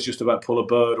could always just about pull a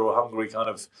bird or a hungry kind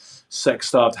of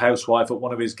sex-starved housewife at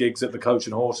one of his gigs at the Coach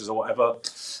and Horses or whatever.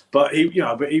 But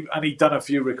he'd done a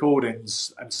few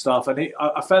recordings and stuff, and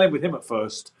I fell in with him at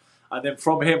first, and then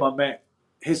from him I met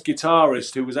his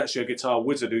guitarist, who was actually a guitar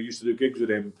wizard who used to do gigs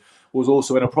with him, was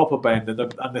also in a proper band, and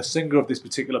the singer of this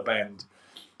particular band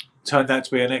turned out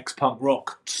to be an ex-punk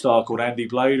rock star called Andy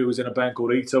Blade, who was in a band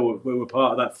called Ito. We were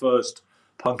part of that first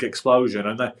punk explosion,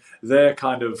 and their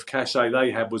kind of cachet they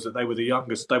had was that they were the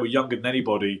youngest. They were younger than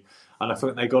anybody, and I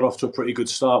think they got off to a pretty good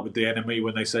start with the Enemy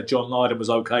when they said John Lydon was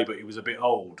okay, but he was a bit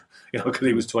old, because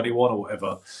he was 21 or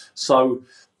whatever. So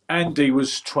Andy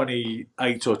was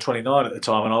 28 or 29 at the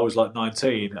time, and I was like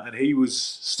 19, and he was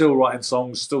still writing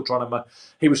songs,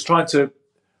 he was trying to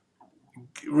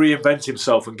reinvent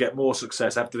himself and get more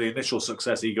success after the initial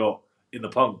success he got in the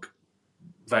punk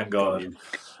vanguard.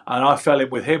 And I fell in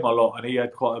with him a lot, and he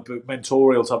had quite a big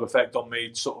mentorial type effect on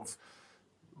me, sort of,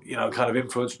 kind of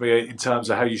influenced me in terms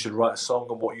of how you should write a song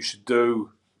and what you should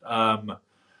do, and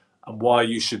why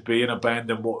you should be in a band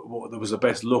and what was the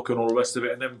best look and all the rest of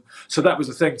it. And then, so that was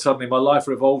the thing. Suddenly my life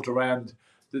revolved around,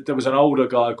 there was an older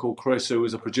guy called Chris who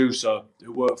was a producer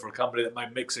who worked for a company that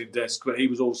made mixing desks, but he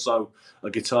was also a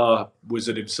guitar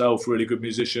wizard himself, really good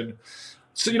musician.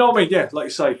 So, you know what I mean? Yeah, like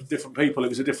you say, different people. It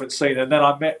was a different scene. And then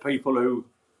I met people who,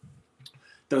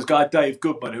 there was a guy, Dave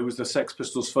Goodman, who was the Sex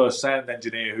Pistols' first sound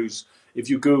engineer, who's, if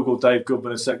you Google Dave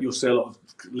Goodman and you'll see a lot of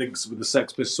links with the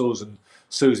Sex Pistols and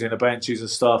Susie and the Banshees and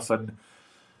stuff. And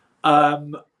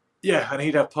and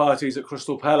he'd have parties at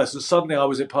Crystal Palace. And suddenly I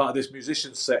was a part of this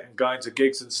musician set and going to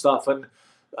gigs and stuff. And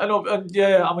And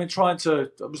yeah, I mean, I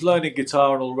was learning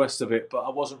guitar and all the rest of it, but I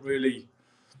wasn't really.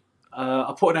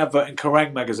 I put an advert in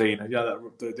Kerrang magazine,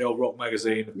 the old rock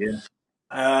magazine.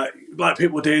 Like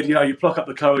people did, you pluck up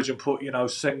the courage and put,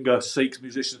 singer, seeks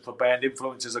musicians for band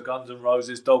influences of Guns N'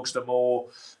 Roses, Dogs D'Amour,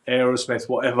 Aerosmith,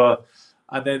 whatever.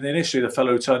 And then initially the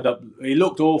fellow who turned up, he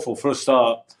looked awful for a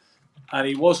start, and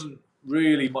he wasn't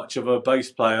really much of a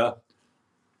bass player.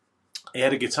 He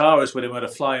had a guitarist with him at a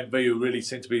Flying V who really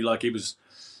seemed to be like he was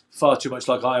far too much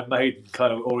like Iron Maiden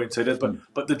kind of oriented.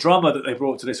 But the drummer that they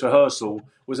brought to this rehearsal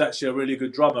was actually a really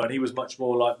good drummer, and he was much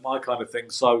more like my kind of thing.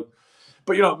 So,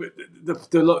 but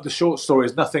the short story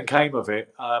is nothing came of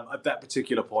it at that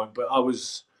particular point. But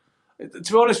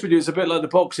to be honest with you, it's a bit like the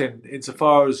boxing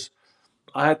insofar as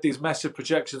I had these massive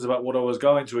projections about what I was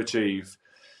going to achieve,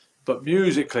 but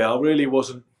musically I really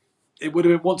wasn't. It would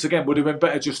have been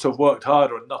better just to have worked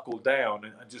harder and knuckled down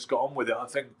and just got on with it. I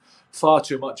think far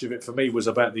too much of it for me was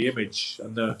about the image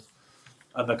and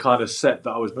the kind of set that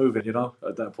I was moving,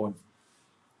 at that point.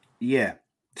 Yeah.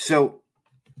 So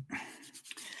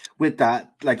with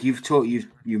that, like you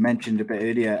mentioned a bit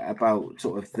earlier about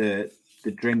sort of the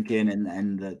drinking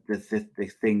and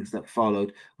the things that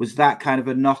followed. Was that kind of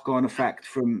a knock-on effect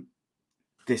from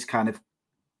this kind of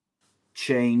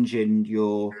change in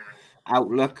your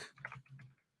outlook?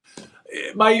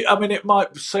 It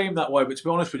might seem that way, but to be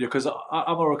honest with you, because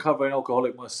I'm a recovering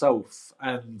alcoholic myself,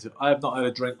 and I have not had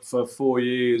a drink for 4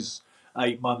 years,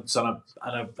 8 months, and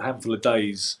a handful of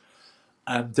days,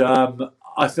 and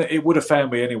I think it would have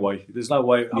found me anyway. There's no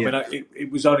way.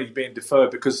 It was only being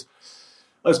deferred because,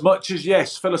 as much as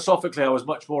yes, philosophically, I was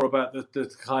much more about the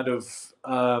kind of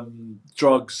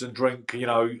drugs and drink,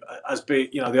 as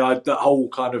being the whole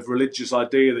kind of religious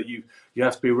idea that you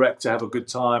have to be wrecked to have a good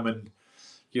time and.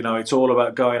 It's all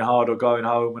about going hard or going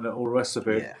home and all the rest of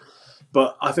it. Yeah.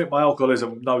 But I think my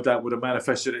alcoholism, no doubt, would have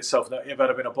manifested itself. If I'd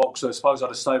have been a boxer, I suppose I'd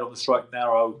have stayed on the straight and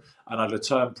narrow and I'd have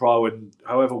turned pro. And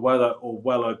however well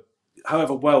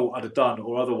I'd have done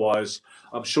or otherwise,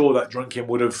 I'm sure that drinking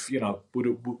would have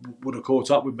caught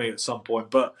up with me at some point.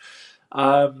 But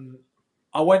I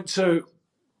went to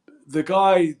the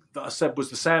guy that I said was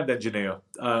the sound engineer,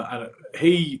 and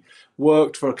he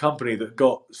worked for a company that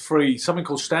got free something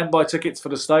called standby tickets for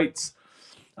the States.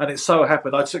 And it so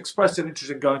happened I just expressed an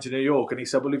interest in going to New York, and he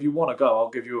said, "Well, if you want to go, I'll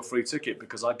give you a free ticket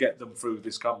because I get them through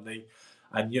this company,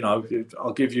 and I'll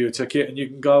give you a ticket and you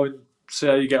can go and see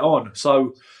how you get on."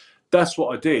 So that's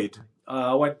what I did.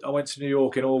 I went to New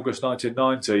York in August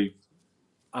 1990.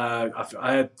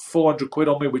 I had 400 quid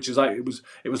on me, which is it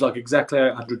was like exactly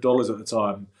 $800 at the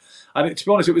time. And to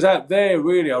be honest, it was out there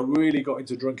really. I really got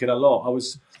into drinking a lot.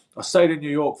 I stayed in New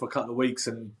York for a couple of weeks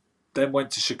and then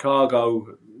went to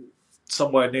Chicago,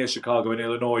 somewhere near Chicago in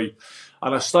Illinois,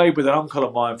 and I stayed with an uncle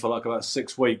of mine for like about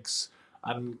 6 weeks.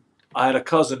 And I had a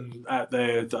cousin out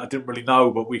there that I didn't really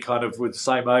know, but we kind of were the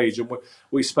same age, and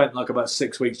we spent like about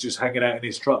 6 weeks just hanging out in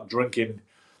his truck, drinking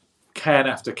can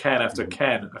after can after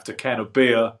can after can of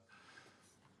beer.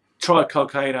 Tried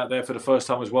cocaine out there for the first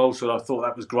time as well, so I thought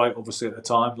that was great. Obviously, at the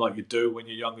time, like you do when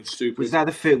you're young and stupid. Was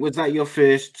that your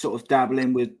first sort of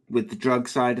dabbling with the drug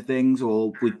side of things,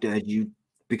 or would you,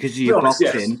 because of your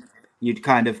boxing, you'd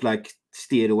kind of like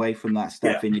steered away from that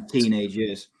stuff in your teenage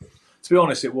years? To be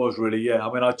honest, it was really, yeah.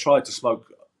 I mean, I tried to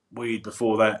smoke weed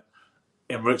before that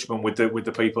in Richmond with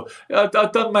the people. I'd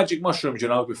done magic mushrooms,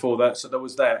 before that, so there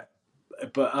was that.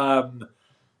 But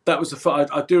that was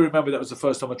I do remember that was the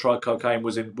first time I tried cocaine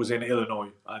was in Illinois,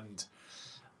 and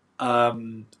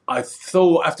I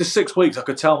thought after 6 weeks I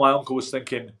could tell my uncle was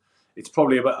thinking it's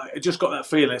probably about. I just got that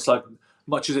feeling. It's like,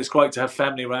 much as it's great to have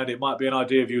family around, it might be an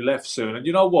idea if you left soon. And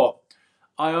you know what?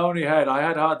 I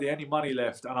had hardly any money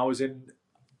left, and I was in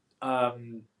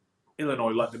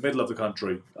Illinois, like the middle of the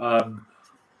country,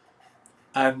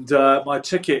 and my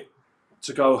ticket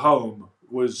to go home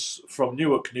was from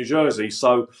Newark, New Jersey,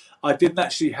 so I didn't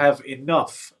actually have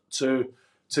enough to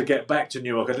get back to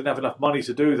New York. I didn't have enough money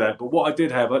to do that. But what I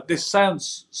did have, this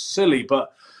sounds silly,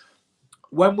 but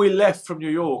when we left from New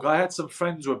York, I had some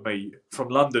friends with me from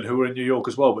London who were in New York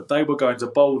as well, but they were going to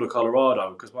Boulder,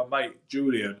 Colorado, because my mate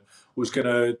Julian was going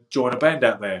to join a band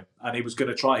out there, and he was going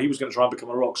to try and become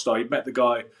a rock star. He met the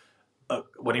guy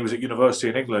when he was at university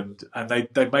in England, and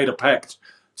they made a pact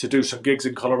to do some gigs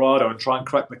in Colorado and try and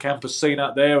crack the campus scene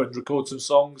out there and record some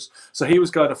songs. So he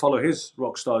was going to follow his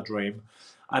rock star dream.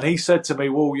 And he said to me,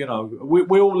 well, we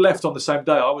all left on the same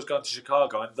day. I was going to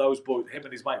Chicago, and those boys, him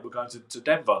and his mate, were going to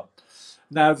Denver.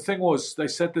 Now, the thing was, they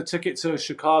said the ticket to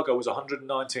Chicago was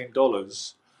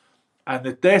 $119, and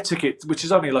their ticket, which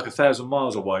is only like 1,000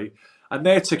 miles away, and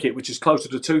their ticket, which is closer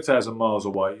to 2,000 miles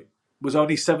away, was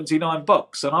only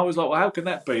 $79. And I was like, well, how can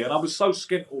that be? And I was so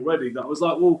skint already that I was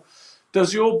like, well,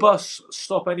 does your bus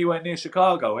stop anywhere near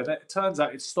Chicago? And it turns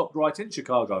out it stopped right in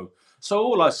Chicago. So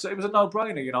all I said, it was a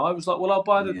no-brainer, you know. I was like, well, I'll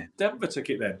buy the Denver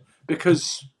ticket then,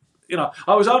 because, you know,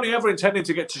 I was only ever intending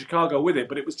to get to Chicago with it,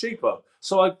 but it was cheaper.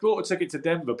 So I bought a ticket to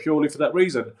Denver purely for that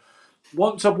reason.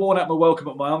 Once I've worn out my welcome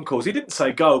at my uncle's, he didn't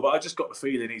say go, but I just got the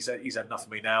feeling he's had enough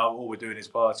of me now. All we're doing is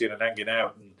partying and hanging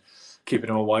out and keeping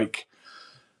him awake.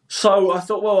 So I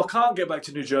thought, well, I can't get back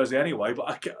to New Jersey anyway,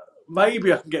 but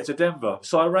maybe I can get to Denver.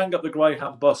 So I rang up the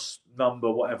Greyhound bus number,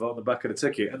 whatever, on the back of the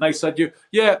ticket, and they said,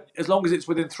 yeah, as long as it's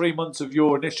within 3 months of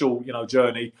your initial, you know,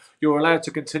 journey, you're allowed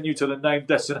to continue to the named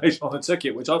destination on the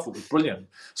ticket, which I thought was brilliant.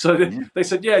 So they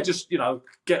said, yeah, just, you know,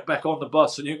 get back on the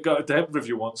bus and you can go to Denver if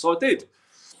you want. So I did.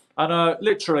 And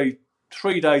literally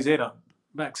 3 days in at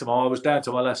maximum, I was down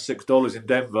to my last $6 in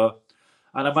Denver.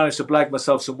 And I managed to blag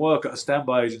myself some work at a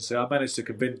standby agency. I managed to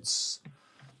convince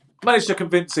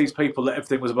these people that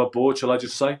everything was above board, shall I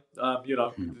just say? You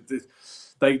know,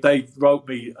 they wrote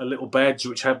me a little badge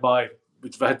which had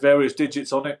various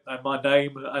digits on it and my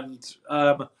name. And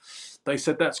they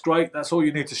said, that's great. That's all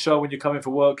you need to show when you come in for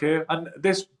work here. And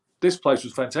this place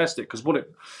was fantastic because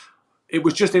it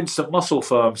was just instant muscle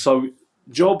firm. So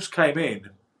jobs came in,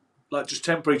 like just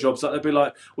temporary jobs. Like they'd be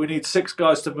like, we need 6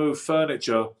 guys to move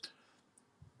furniture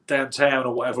downtown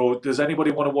or whatever, or does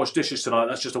anybody want to wash dishes tonight?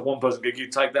 That's just a one-person gig. You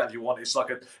take that if you want. It's like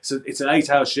it's an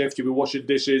 8-hour shift. You'll be washing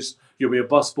dishes. You'll be a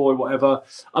busboy, whatever.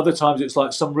 Other times it's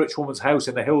like some rich woman's house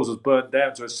in the hills has burnt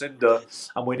down to a cinder,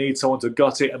 and we need someone to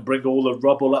gut it and bring all the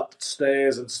rubble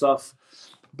upstairs and stuff.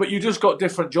 But you just got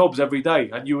different jobs every day,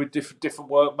 and you were different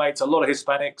workmates. A lot of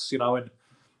Hispanics, you know, and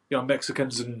you know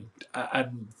Mexicans and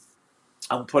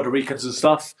Puerto Ricans and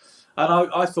stuff.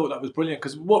 And I thought that was brilliant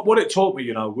because what it taught me,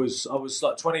 you know, was I was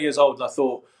like 20 years old and I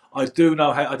thought, I do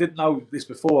know how, I didn't know this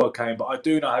before I came, but I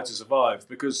do know how to survive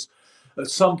because at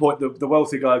some point the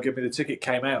wealthy guy who gave me the ticket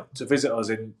came out to visit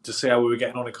us to see how we were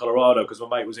getting on in Colorado because my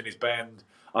mate was in his band.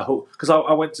 I hooked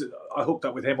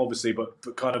up with him obviously,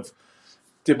 but kind of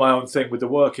did my own thing with the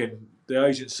work in the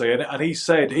agency. And he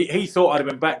said he thought I'd have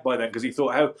been back by then because he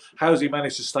thought, how's he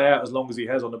managed to stay out as long as he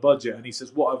has on the budget? And he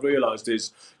says, what I've realised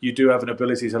is you do have an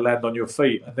ability to land on your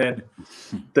feet. And then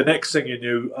the next thing you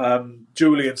knew,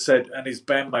 Julian said, and his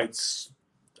bandmates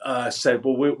said,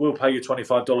 well, we'll pay you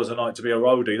 $25 a night to be a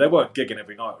roadie. They weren't gigging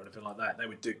every night or anything like that. They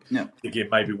would dig in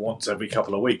maybe once every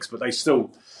couple of weeks, but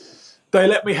they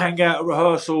let me hang out at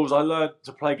rehearsals. I learned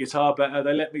to play guitar better.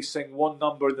 They let me sing one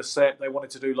number in the set. They wanted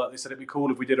to do, like they said, it'd be cool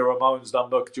if we did a Ramones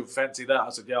number. Could you fancy that? I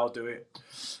said, yeah, I'll do it.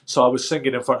 So I was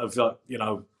singing in front of, like, you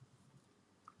know,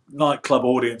 nightclub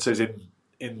audiences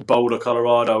in Boulder,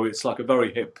 Colorado. It's like a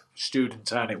very hip student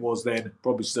town. It was then,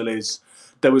 probably still is.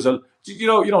 There was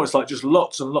it's like just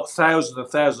lots and lots, thousands and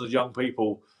thousands of young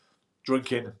people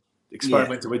drinking,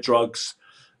 experimenting with drugs.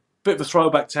 Bit of a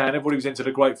throwback town. Everybody was into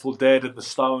the Grateful Dead and the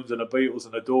Stones and the Beatles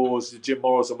and the Doors. Jim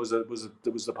Morrison was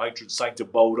the patron saint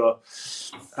of Boulder,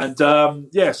 and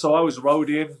so I was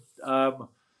roadieing,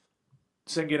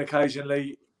 singing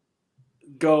occasionally.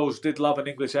 Girls did love an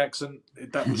English accent.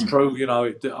 That was true, you know.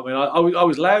 I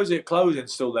was lousy at closing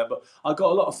still then, but I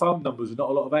got a lot of phone numbers and not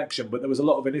a lot of action. But there was a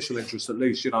lot of initial interest at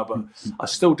least, you know. But I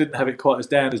still didn't have it quite as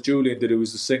down as Julian did, who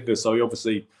was the singer. So he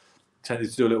obviously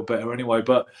tended to do a little better anyway.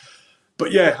 But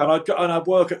yeah, and I'd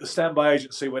work at the standby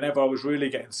agency whenever I was really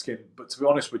getting skint. But to be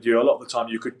honest with you, a lot of the time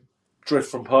you could drift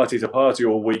from party to party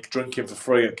all week, drinking for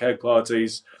free at keg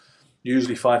parties.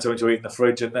 Usually find something to eat in the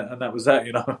fridge, and that was that,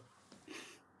 you know.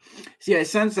 So, yeah, it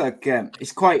sounds like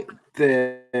it's quite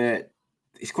the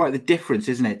difference,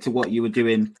 isn't it, to what you were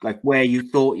doing, like where you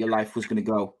thought your life was going to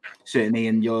go. Certainly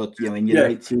in your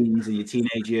late teens and your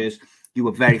teenage years, you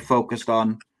were very focused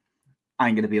on,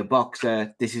 I'm going to be a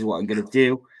boxer. This is what I'm going to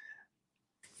do.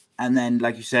 And then,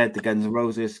 like you said, the Guns N'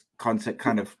 Roses concept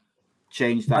kind of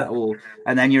changed that all.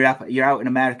 And then you're out in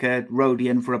America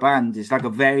roadieing for a band. It's like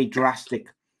a very drastic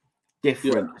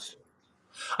difference. Yeah.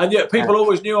 And yet people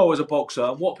always knew I was a boxer.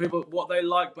 And what they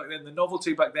liked back then, the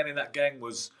novelty back then in that gang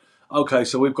was, okay,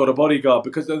 so we've got a bodyguard.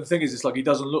 Because the thing is, it's like he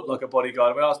doesn't look like a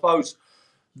bodyguard. I mean, I suppose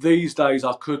these days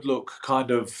I could look kind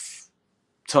of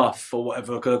tough or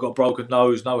whatever because I've got a broken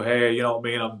nose, no hair, you know what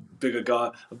I mean? I'm a bigger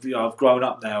guy. You know, I've grown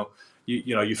up now.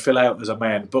 You fill out as a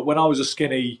man. But when I was a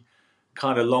skinny,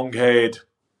 kind of long-haired,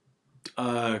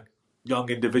 young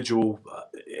individual,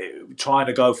 trying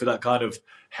to go for that kind of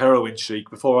heroin chic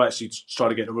before I actually tried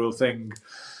to get the real thing,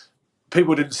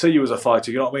 people didn't see you as a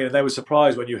fighter, you know what I mean? And they were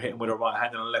surprised when you hit them with a right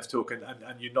hand and a left hook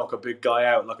and you knock a big guy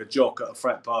out like a jock at a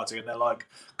frat party and they're like,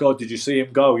 God, did you see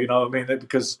him go? You know what I mean?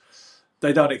 Because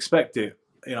they don't expect it.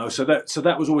 So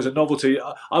that was always a novelty.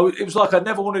 It was like I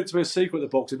never wanted it to be a secret.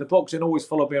 The boxing always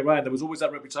followed me around. There was always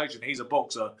that reputation. He's a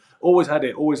boxer. Always had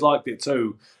it. Always liked it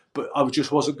too. But I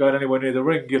just wasn't going anywhere near the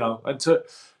ring. And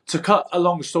to cut a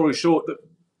long story short,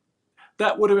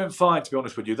 that would have been fine, to be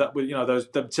honest with you. That would, those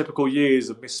them typical years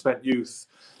of misspent youth.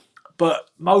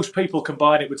 But most people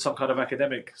combine it with some kind of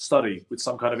academic study, with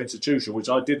some kind of institution, which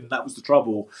I didn't. That was the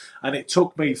trouble. And it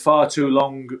took me far too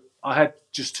long. I had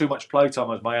just too much playtime,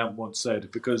 as my aunt once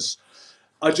said, because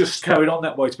I just carried on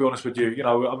that way, to be honest with you.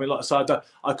 Like I said,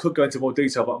 I could go into more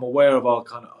detail, but I'm aware of our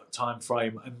kind of time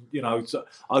frame. And, so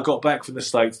I got back from the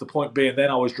States. The point being,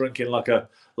 then I was drinking like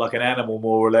an animal,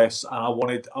 more or less. And I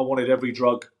wanted every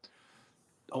drug.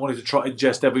 I wanted to try to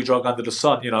ingest every drug under the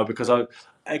sun, because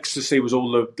ecstasy was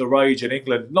all the rage in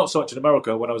England, not so much in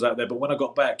America when I was out there, but when I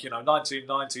got back,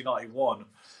 1990, 91.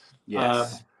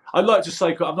 Yes. I'd like to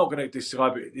say, I'm not going to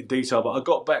describe it in detail, but I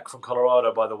got back from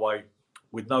Colorado, by the way,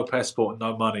 with no passport and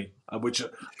no money, which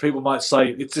people might say,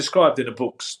 it's described in the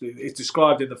books. It's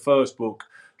described in the first book,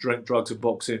 Drink, Drugs and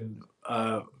Boxing,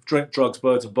 Drink, Drugs,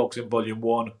 Birds and Boxing, Volume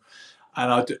 1.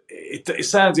 And it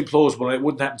sounds implausible, and it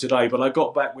wouldn't happen today, but I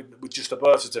got back with just a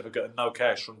birth certificate and no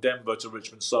cash from Denver to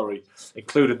Richmond, Surrey,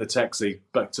 including the taxi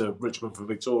back to Richmond from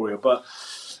Victoria. But,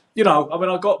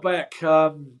 I got back,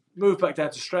 moved back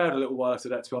down to Stroud a little while after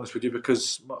that, to be honest with you,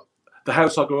 because the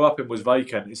house I grew up in was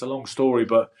vacant. It's a long story,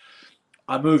 but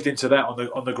I moved into that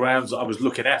on the grounds that I was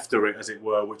looking after it, as it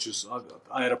were, which is,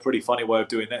 I had a pretty funny way of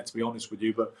doing that, to be honest with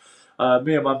you. But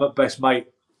me and my best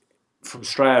mate from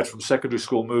Stroud, from secondary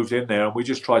school, moved in there, and we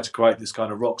just tried to create this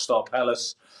kind of rock star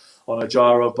palace on a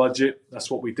gyro budget.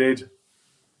 That's what we did.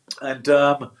 And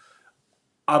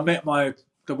I met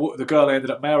the girl I ended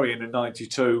up marrying in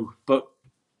 '92, but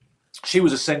she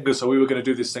was a singer, so we were going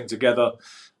to do this thing together,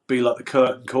 be like the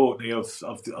Kurt and Courtney of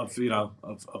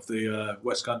the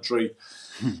West Country.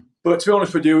 But to be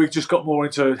honest with you, we just got more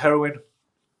into heroin.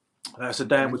 That's a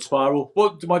downward spiral.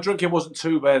 Well, my drinking wasn't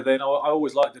too bad then. I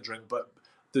always liked to drink, but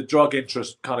the drug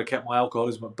interest kind of kept my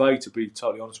alcoholism at bay, to be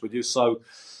totally honest with you. So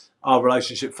our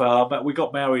relationship fell. We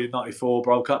got married in '94,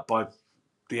 broke up by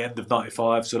the end of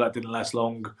 '95, so that didn't last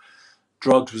long.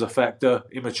 Drugs was a factor,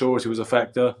 immaturity was a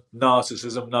factor,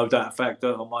 narcissism, no doubt a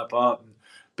factor on my part, and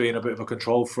being a bit of a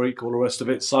control freak, all the rest of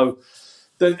it. So,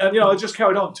 I just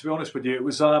carried on, to be honest with you. It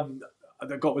was, I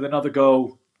got with another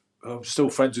girl I'm still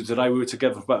friends with today. We were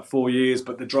together for about 4 years,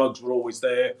 but the drugs were always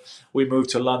there. We moved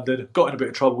to London, got in a bit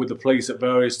of trouble with the police at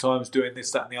various times, doing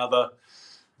this, that and the other.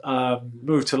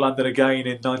 Moved to London again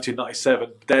in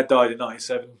 1997. Dad died in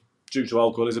 97 due to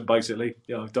alcoholism, basically.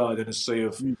 Died in a sea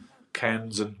of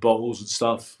cans and bottles and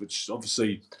stuff, which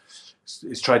obviously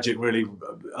is tragic, really,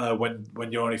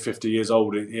 when you're only 50 years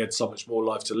old. He had so much more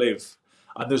life to live.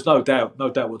 And there's no doubt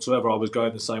whatsoever I was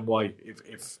going the same way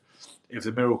if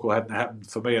the miracle hadn't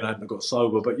happened for me and I hadn't got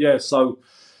sober. But yeah, so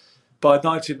by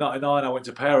 1999 I went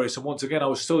to Paris, and once again I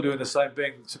was still doing the same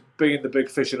thing, being the big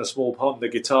fish in a small pond, the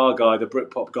guitar guy, the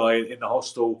Britpop guy in the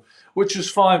hostel, which was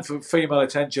fine for female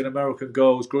attention, American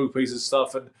girls, groupies and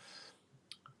stuff.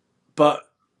 But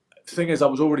the thing is, I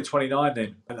was already 29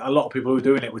 then, and a lot of people who were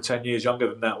doing it were 10 years younger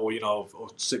than that, or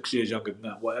 6 years younger than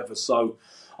that, whatever. So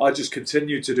I just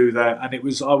continued to do that, and I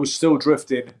was still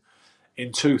drifting.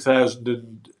 In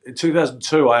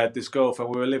 2002, I had this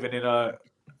girlfriend. We were living in her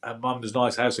mum's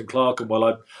nice house in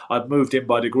Clerkenwell. I'd moved in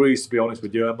by degrees, to be honest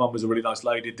with you. Her mum was a really nice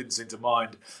lady, didn't seem to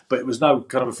mind. But it was no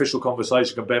kind of official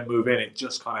conversation, can Ben move in? It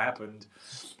just kind of happened.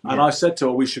 Yeah. And I said to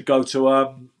her, we should go to,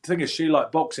 the thing is, she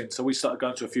liked boxing, so we started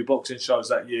going to a few boxing shows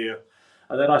that year.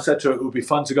 And then I said to her, it would be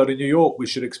fun to go to New York. We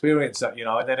should experience that,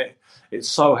 And then it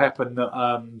so happened that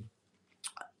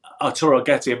Arturo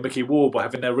Getty and Mickey Ward were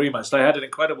having their rematch. They had an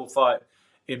incredible fight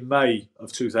in May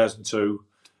of 2002,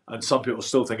 and some people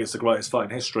still think it's the greatest fight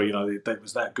in history. It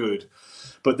was that good.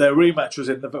 But their rematch was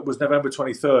November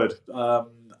 23rd,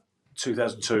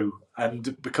 2002,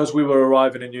 and because we were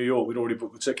arriving in New York, we'd already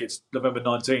booked the tickets November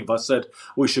 19th. I said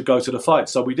we should go to the fight,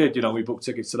 so we did. We booked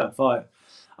tickets to that fight,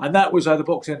 and that was how the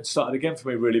boxing started again for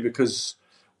me, really, because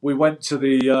we went to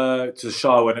the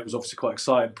show, and it was obviously quite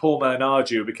exciting. Paul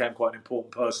Malignaggi, who became quite an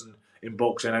important person in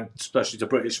boxing, and especially to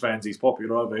British fans, he's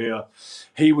popular over here.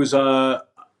 He was a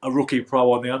rookie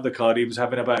pro on the undercard. He was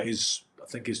having about his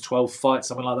 12th fight,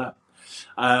 something like that.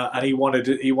 And he won an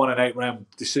 8-round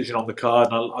decision on the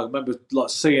card. And I remember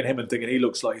seeing him and thinking he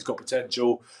looks like he's got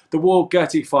potential. The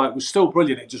Ward-Getty fight was still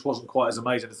brilliant. It just wasn't quite as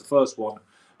amazing as the first one,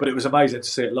 but it was amazing to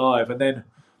see it live. And then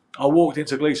I walked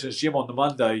into Gleason's gym on the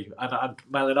Monday, and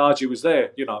Malignaggi was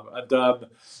there, and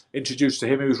introduced to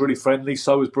him. He was really friendly.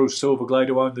 So was Bruce Silverglade,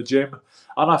 who owned the gym.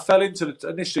 And I fell into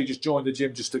initially just joined the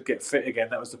gym just to get fit again.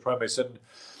 That was the premise. And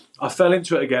I fell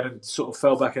into it again and sort of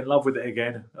fell back in love with it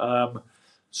again.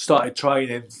 Started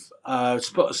training,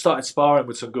 started sparring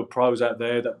with some good pros out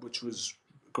there, which was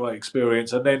a great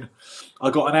experience. And then I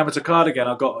got an amateur card again.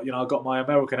 I got my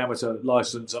American amateur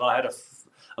license, and I had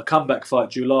a comeback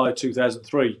fight July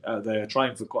 2003 out there. I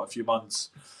trained for quite a few months,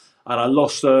 and I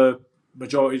lost a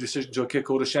majority decision to a kid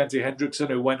called Ashanti Hendrickson,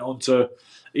 who went on to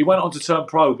turn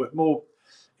pro, but more.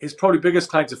 His probably biggest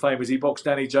claim to fame is he boxed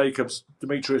Danny Jacobs,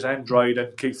 Demetrius Andrade,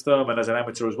 and Keith Thurman as an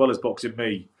amateur, as well as boxing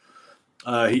me.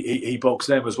 He boxed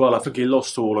them as well. I think he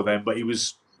lost to all of them, but he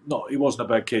wasn't a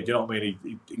bad kid. You know what I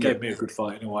mean? He gave me a good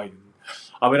fight anyway.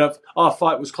 I mean, our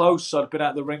fight was close. I'd been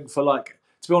out of the ring for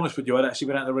to be honest with you, I'd actually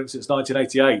been out of the ring since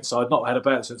 1988, so I'd not had a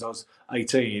bout since I was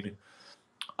 18.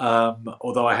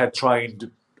 Although I had trained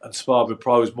and sparred with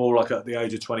pros more like at the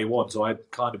age of 21, so I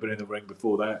had kind of been in the ring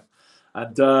before that.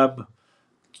 And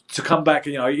to come back,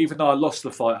 even though I lost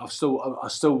the fight, I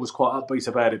still was quite upbeat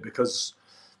about it, because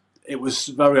it was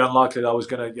very unlikely that I was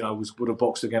going to, would have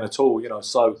boxed again at all,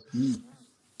 So,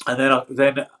 and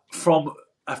then from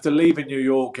after leaving New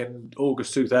York in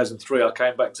August 2003, I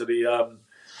came back to the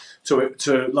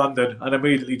to London and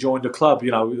immediately joined a club,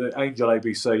 the Angel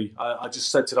ABC. I just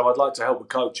said to them I'd like to help with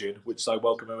coaching, which they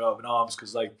welcomed me with open arms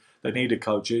because they needed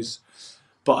coaches.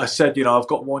 But I said, I've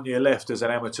got 1 year left as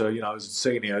an amateur, as a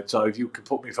senior. So if you can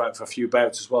put me for a few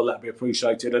bouts as well, that'd be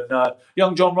appreciated. And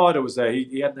young John Ryder was there.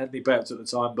 He hadn't had any bouts at the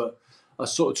time, but I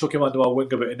sort of took him under my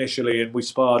wing a bit initially, and we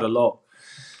sparred a lot.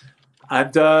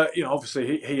 And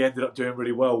obviously he ended up doing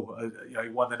really well. He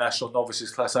won the National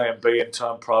Novices Class A and B and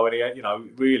turned pro, and he,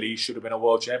 really should have been a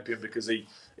world champion because he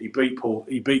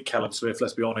beat Callum Smith.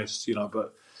 Let's be honest,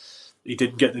 but. He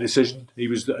didn't get the decision. He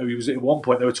was at one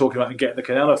point they were talking about him getting the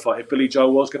Canelo fight. If Billy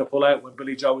Joe was going to pull out, when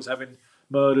Billy Joe was having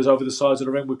murders over the sides of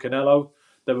the ring with Canelo,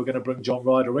 they were going to bring John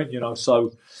Ryder in.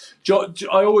 So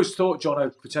I always thought John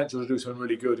had potential to do something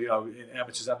really good, in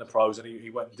amateurs and the pros, and he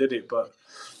went and did it. But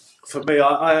for me,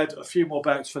 I had a few more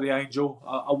bouts for the Angel.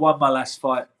 I won my last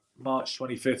fight March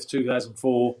 25th,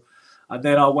 2004, and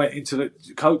then I went into the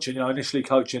coaching. Initially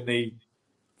coaching the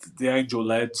Angel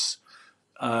lads.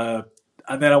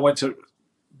 And then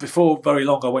before very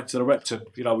long, I went to the Repton,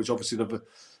 which obviously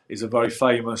is a very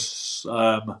famous,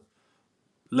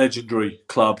 legendary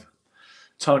club.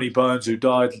 Tony Burns, who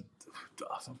died,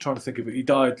 I'm trying to think of it. He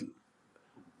died.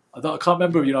 I can't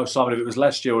remember, Simon, if it was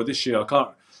last year or this year.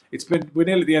 We're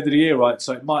nearly at the end of the year, right?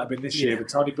 So it might have been this year. But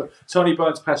Tony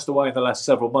Burns passed away in the last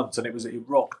several months, and it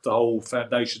rocked the whole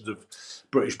foundations of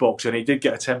British boxing. He did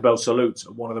get a 10-bell salute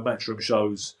at one of the Matchroom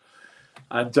shows.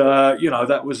 And,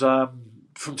 that was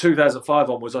from 2005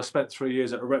 onwards, I spent 3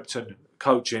 years at Repton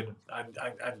coaching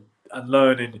and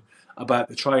learning about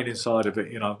the training side of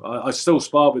it. I still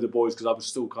sparred with the boys because I was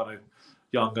still kind of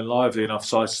young and lively enough,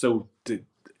 so I still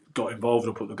got involved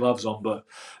and put the gloves on. But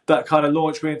that kind of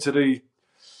launched me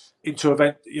into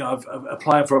event,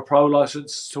 applying for a pro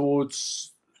license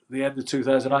towards the end of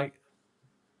 2008.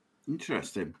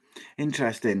 Interesting,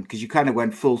 because you kind of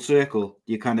went full circle.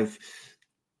 You kind of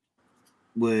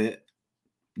were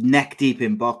neck deep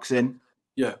in boxing,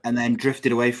 and then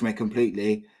drifted away from it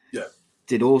completely.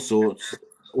 Did all sorts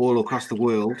all across the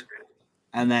world,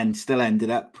 and then still ended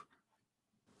up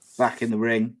back in the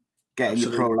ring, getting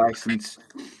your pro license.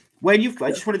 I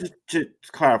just wanted to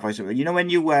clarify something.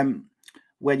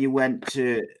 When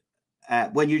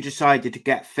you decided to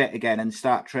get fit again and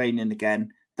start training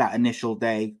again, that initial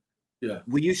day,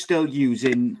 were you still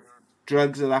using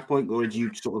drugs at that point, or had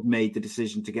you sort of made the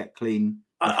decision to get clean?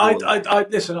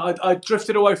 I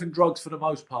drifted away from drugs for the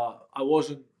most part. I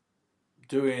wasn't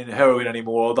doing heroin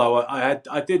anymore, although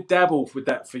I did dabble with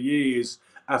that for years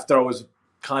after I was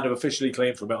kind of officially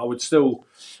clean from it. I would still,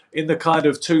 in the kind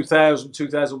of 2000,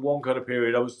 2001 kind of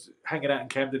period, I was hanging out in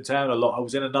Camden Town a lot. I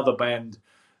was in another band,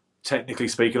 technically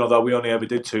speaking, although we only ever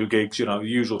did 2 gigs, the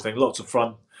usual thing, lots of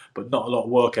fun, but not a lot of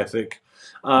work ethic.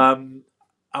 And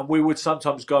we would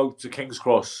sometimes go to King's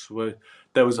Cross, where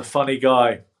there was a funny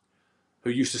guy who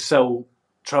used to sell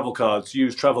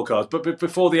used travel cards. But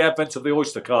before the advent of the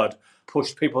Oyster card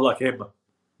pushed people like him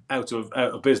out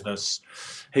of business,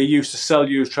 he used to sell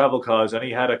used travel cards, and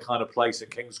he had a kind of place in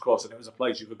King's Cross, and it was a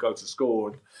place you could go to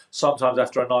score. And sometimes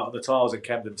after a night on the tiles in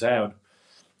Camden Town,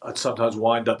 I'd sometimes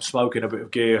wind up smoking a bit of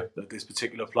gear at this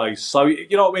particular place. So,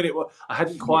 you know what I mean? I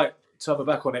hadn't quite turned my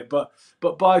back on it. But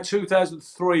by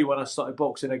 2003, when I started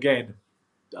boxing again,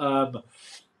 I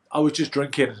was just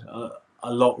drinking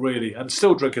a lot, really, and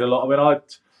still drinking a lot. I mean,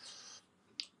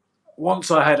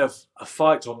 once I had a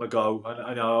fight on the go,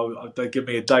 and they give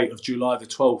me a date of July the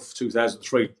 12th,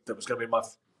 2003. That was going to be my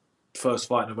first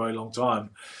fight in a very long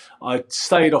time. I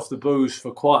stayed off the booze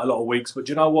for quite a lot of weeks, but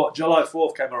do you know what? July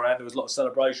 4th came around, there was a lot of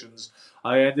celebrations.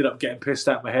 I ended up getting pissed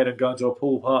out of my head and going to a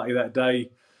pool party that day.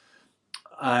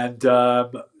 And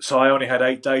so I only had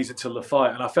 8 days until the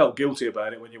fight, and I felt guilty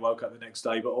about it when you woke up the next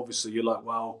day. But obviously, you're like,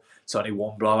 well, it's only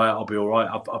one blowout. I'll be all right.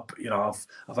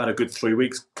 I've had a good 3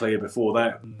 weeks clear before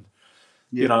that, and,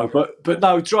 you know. But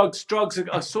no, drugs.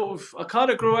 I kind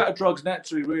of grew out of drugs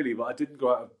naturally, really, but I didn't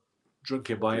grow out of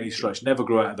drinking by any stretch. Never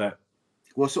grew out of that.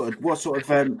 What sort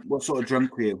of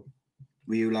drunk were you?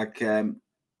 Were you like, do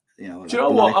you know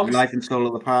what? Life and soul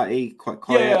of the party, quite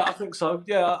quiet? Yeah, I think so.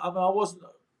 Yeah, I mean, I wasn't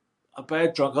a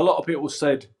bad drunk. A lot of people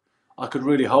said I could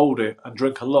really hold it and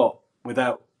drink a lot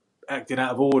without acting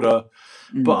out of order.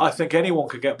 But I think anyone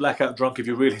can get blackout drunk if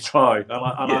you really try.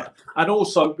 And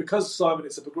also, because, Simon,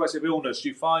 it's a progressive illness,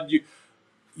 you find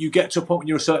you get to a point when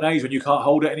you're a certain age when you can't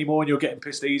hold it anymore and you're getting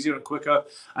pissed easier and quicker,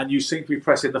 and you seem to be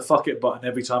pressing the fuck it button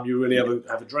every time you really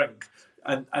have a drink.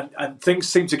 And things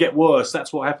seem to get worse.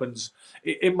 That's what happens.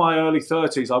 In my early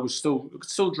 30s, I was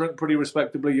still drink pretty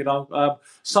respectably, you know.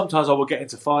 Sometimes I would get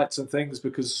into fights and things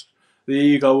because the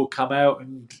ego would come out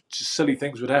and just silly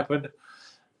things would happen.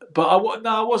 But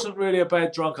I wasn't really a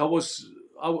bad drunk. I was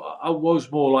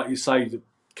more, like you say,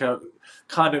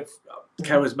 kind of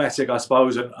charismatic, I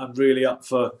suppose, and really up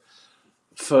for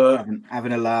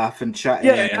having a laugh and chatting.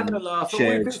 Yeah, having a laugh,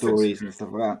 sharing stories and stuff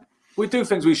like that. We do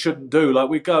things we shouldn't do. Like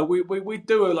we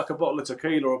do like a bottle of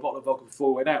tequila or a bottle of vodka before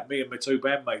we went out. Me and my 2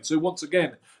 bandmates, who once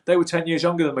again they were 10 years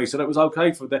younger than me, so that was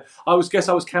okay for them. I was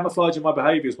camouflaging my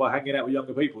behaviours by hanging out with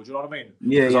younger people. Do you know what I mean?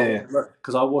 Yeah.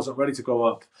 Because I wasn't ready to grow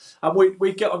up. And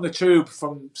we get on the tube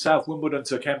from South Wimbledon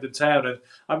to Camden Town, and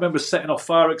I remember setting off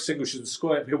fire extinguishers and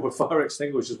squirting people with fire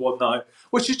extinguishers one night,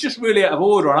 which is just really out of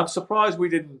order. And I'm surprised we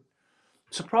didn't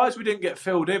get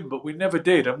filled in, but we never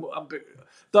did. And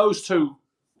those two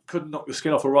couldn't knock the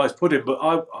skin off a rice pudding,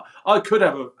 but I could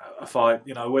have a fight,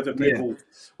 you know, whether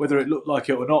it looked like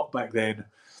it or not back then.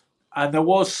 And there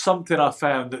was something I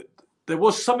found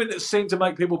that seemed to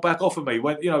make people back off of me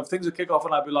when, you know, things would kick off,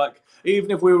 and I'd be like,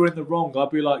 even if we were in the wrong, I'd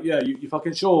be like, yeah, you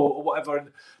fucking sure or whatever.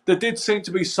 And there did seem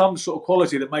to be some sort of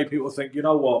quality that made people think, you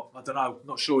know what, I don't know,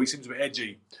 not sure, he seems a bit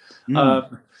edgy.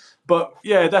 But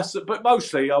yeah, but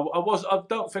mostly I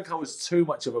don't think I was too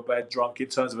much of a bad drunk in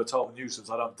terms of a total nuisance.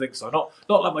 I don't think so. Not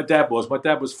like my dad was. My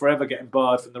dad was forever getting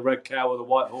barred from the Red Cow or the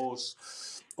White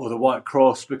Horse or the White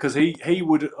Cross because he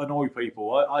would annoy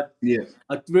people. I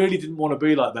really didn't want to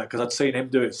be like that because I'd seen him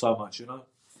do it so much, you know.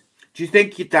 Do you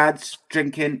think your dad's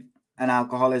drinking and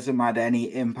alcoholism had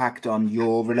any impact on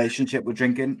your relationship with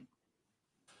drinking?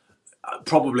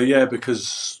 Probably, yeah,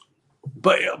 because.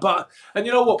 But and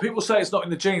you know what, people say it's not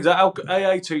in the genes.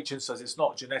 AA teaching says it's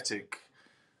not genetic,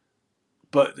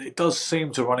 but it does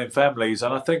seem to run in families.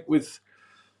 And I think with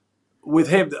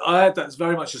him, I had that's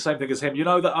very much the same thing as him. You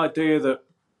know, that idea that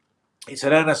it's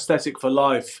an anaesthetic for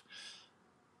life,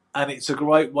 and it's a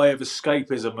great way of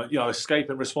escapism. You know,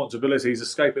 escaping responsibilities,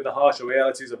 escaping the harsher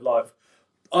realities of life.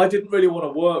 I didn't really want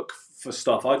to work for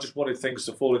stuff. I just wanted things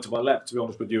to fall into my lap, to be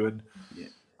honest with you.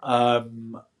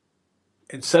 And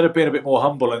instead of being a bit more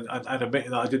humble and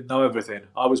admitting that I didn't know everything,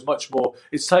 I was much more.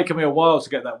 It's taken me a while to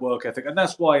get that work ethic, and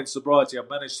that's why in sobriety I've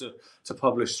managed to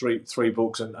publish three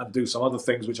books and do some other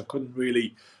things which I couldn't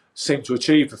really seem to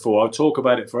achieve before. I'd talk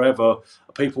about it forever.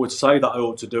 People would say that I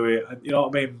ought to do it, and you know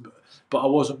what I mean. But I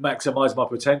wasn't maximising my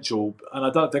potential, and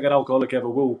I don't think an alcoholic ever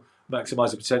will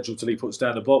maximise the potential till he puts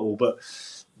down the bottle. But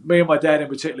me and my dad in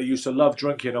particular used to love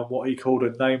drinking on what he called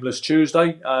a nameless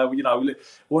Tuesday. You know,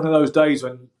 one of those days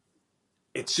when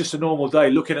it's just a normal day,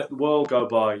 looking at the world go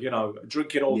by, you know,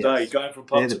 drinking all day, going from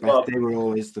pub to pub. They were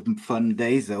always the fun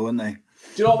days, though, weren't they? Do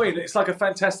you know what I mean? It's like a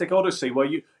fantastic odyssey where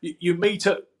you meet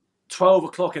at 12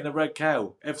 o'clock in the Red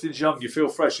Cow. Everything's young, you feel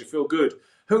fresh, you feel good.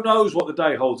 Who knows what the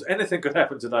day holds? Anything could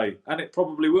happen today, and it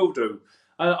probably will do.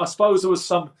 And I suppose there was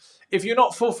some. If you're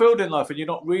not fulfilled in life and you're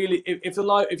not really, if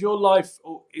your life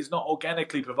is not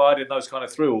organically providing those kind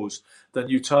of thrills, then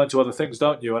you turn to other things,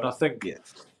 don't you? And I think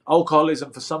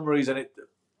alcoholism, for some reason,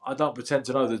 I don't pretend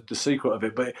to know the secret of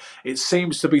it, but it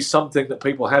seems to be something that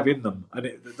people have in them, and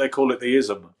they call it the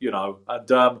ism, you know.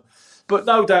 And but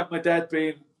no doubt, my dad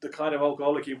being the kind of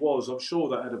alcoholic he was, I'm sure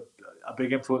that had a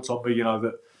big influence on me, you know,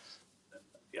 that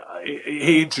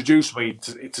he introduced me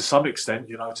to some extent,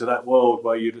 you know, to that world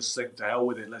where you just think, to hell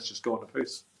with it, let's just go on the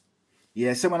piss.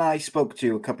 Yeah, someone I spoke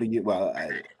to a couple of years,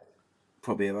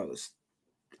 probably about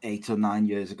 8 or 9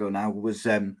 years ago now, was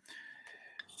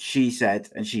she said,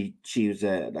 and she was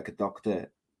like a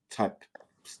doctor type,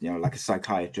 you know, like a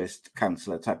psychiatrist,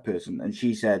 counsellor type person, and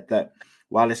she said that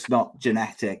while it's not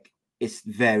genetic, it's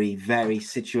very, very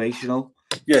situational.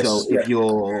 Yes. So if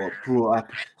you're brought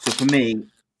up, so for me,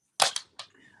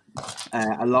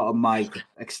 a lot of my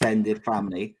extended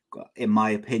family, in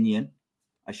my opinion,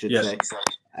 I should say,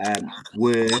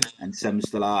 were and some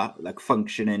still are like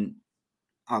functioning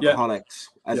alcoholics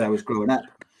as I was growing up.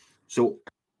 So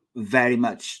very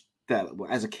much that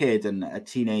as a kid and a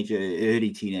teenager,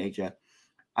 early teenager,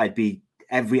 I'd be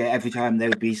every time there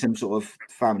would be some sort of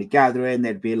family gathering,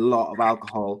 there'd be a lot of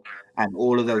alcohol, and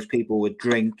all of those people would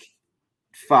drink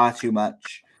far too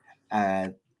much,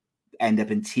 end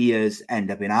up in tears,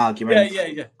 end up in arguments,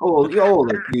 all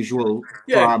the usual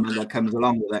drama that comes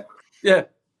along with it. Yeah.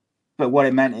 But what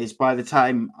it meant is by the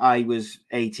time I was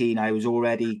 18, I was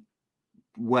already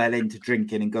well into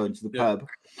drinking and going to the pub.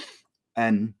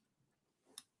 And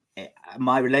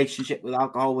my relationship with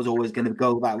alcohol was always going to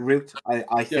go that route,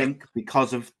 I think,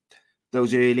 because of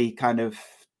those early kind of,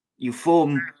 you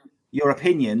form your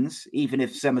opinions, even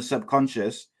if some are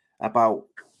subconscious, about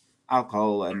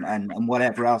alcohol and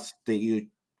whatever else that you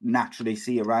naturally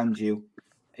see around you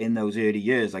in those early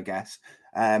years, I guess.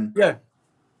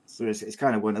 So it's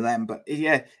kind of one of them, but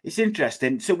yeah, it's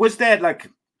interesting. So was there, like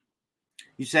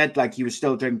you said, like you were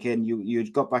still drinking, you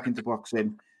got back into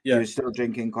boxing, you were still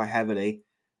drinking quite heavily.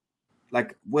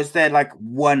 Like, was there like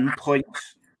one point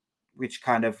which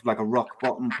kind of like a rock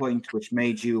bottom point, which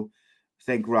made you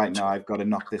think, right, now I've got to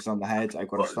knock this on the head, I've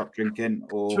got to stop drinking?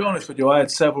 Or, to be honest with you, I had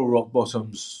several rock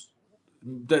bottoms.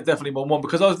 Definitely more than one,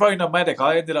 because I was very nomadic.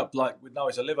 I ended up like with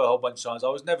nowhere to live a whole bunch of times. I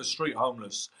was never street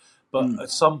homeless, but at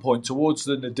some point towards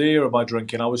the nadir of my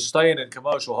drinking, I was staying in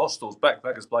commercial hostels,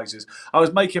 backpackers places. I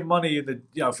was making money in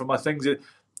the from my things,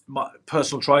 my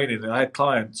personal training. I had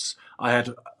clients. I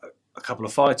had a couple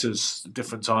of fighters at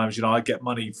different times. I get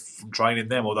money from training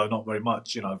them, although not very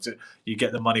much. You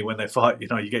get the money when they fight. You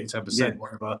get your 10%,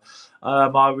 whatever.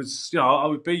 I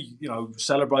would be,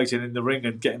 celebrating in the ring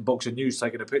and getting boxing news,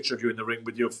 taking a picture of you in the ring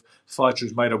with your fighter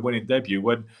who's made a winning debut.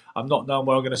 When I'm not knowing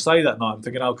where I'm going to stay that night, I'm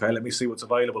thinking, okay, let me see what's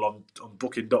available on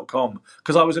Booking.com,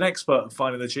 because I was an expert at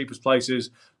finding the cheapest places,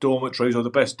 dormitories, or the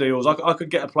best deals. I could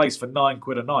get a place for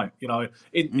 £9 a night.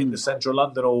 In the central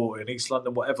London or in East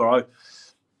London, whatever.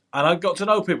 And I got to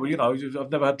know people,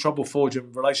 I've never had trouble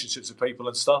forging relationships with people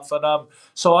and stuff. And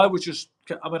so I was just,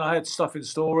 I had stuff in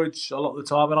storage a lot of the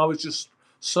time, and I was just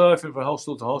surfing from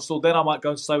hostel to hostel. Then I might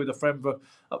go and stay with a friend.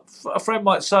 A friend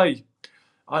might say,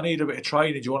 I need a bit of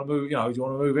training. Do you want to move, do you want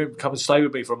to move in, come and stay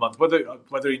with me for a month?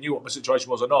 Whether he knew what my situation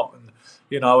was or not. And,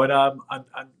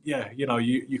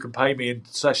 you can pay me in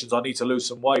sessions. I need to lose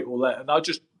some weight, all that. And I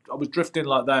was drifting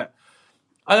like that.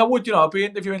 And I would, I'd be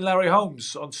interviewing Larry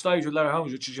Holmes on stage with Larry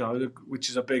Holmes, which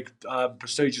is a big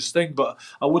prestigious thing. But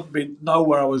I wouldn't know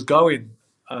where I was going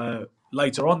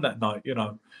later on that night.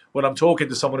 When I'm talking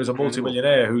to someone who's a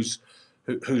multimillionaire who's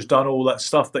done all that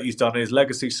stuff that he's done, his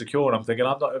legacy's secure, and I'm thinking,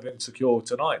 I'm not even secure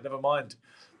tonight. Never mind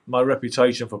my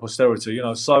reputation for posterity.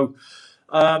 So,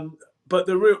 but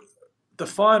the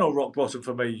final rock bottom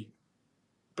for me,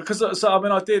 because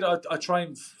I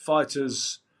trained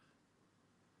fighters.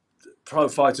 Pro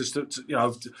fighters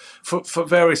for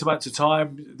various amounts of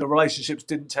time. The relationships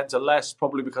didn't tend to last,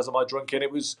 probably because of my drinking.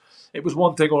 It was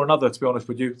one thing or another, to be honest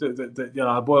with you.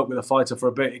 I'd work with a fighter for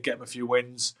a bit, he'd get him a few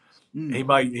wins. He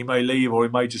may leave, or he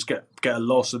may just get a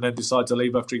loss and then decide to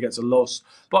leave after he gets a loss.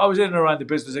 But I was in and around the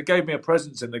business. It gave me a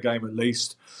presence in the game, at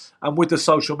least. And with the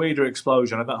social media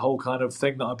explosion and that whole kind of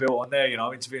thing that I built on there,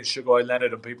 I'm interviewing Sugar Ray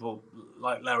Leonard and people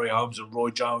like Larry Holmes and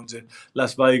Roy Jones in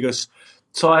Las Vegas.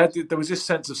 So there was this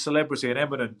sense of celebrity and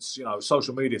eminence,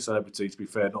 social media celebrity, to be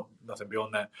fair, nothing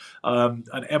beyond that, and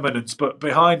eminence. But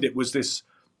behind it was this,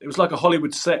 it was like a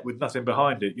Hollywood set with nothing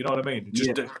behind it. You know what I mean?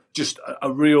 Just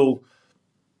a real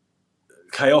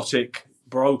chaotic,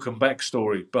 broken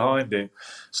backstory behind it.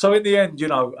 So in the end,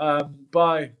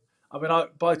 by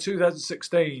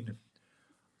 2016,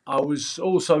 I was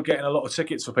also getting a lot of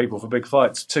tickets for people for big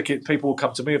fights. People would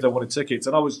come to me if they wanted tickets,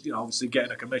 and I was, obviously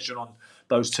getting a commission on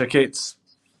those tickets.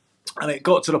 And it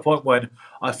got to the point when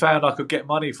I found I could get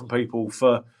money from people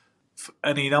for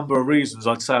any number of reasons.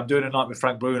 I'd say, I'm doing a night with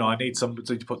Frank Bruno. I need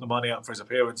somebody to put the money up for his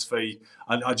appearance fee.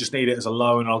 I just need it as a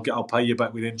loan. I'll pay you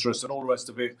back with interest and all the rest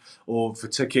of it, or for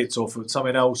tickets, or for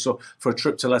something else, or for a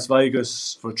trip to Las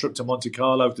Vegas, for a trip to Monte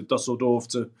Carlo, to Dusseldorf.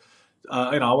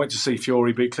 I went to see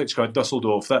Fury beat Klitschko in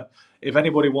Dusseldorf. That, if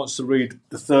anybody wants to read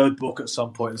the third book at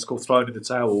some point, it's called Thrown in the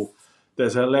Towel.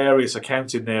 There's a hilarious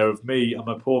account in there of me and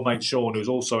my poor mate Sean, who's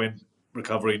also in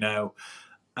recovery now,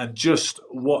 and just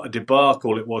what a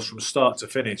debacle it was from start to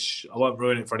finish. I won't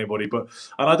ruin it for anybody, and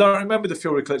I don't remember the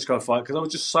Fury Klitschko fight because I was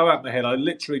just so out of my head. I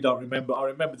literally don't remember. I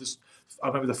remember this I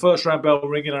remember the first round bell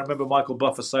ringing. I remember Michael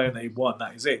Buffer saying that he'd won.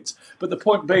 That is it. But the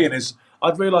point being is,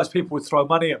 I'd realised people would throw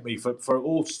money at me for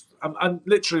all, and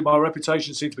literally my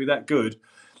reputation seemed to be that good.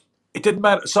 It didn't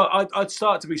matter. So I'd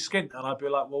start to be skint, and I'd be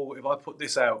like, well, if I put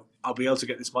this out, I'll be able to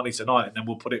get this money tonight, and then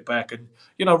we'll put it back. And,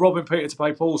 robbing Peter to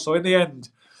pay Paul. So in the end,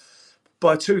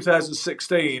 by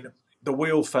 2016, the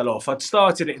wheel fell off. I'd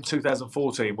started it in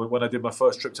 2014 when I did my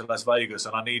first trip to Las Vegas,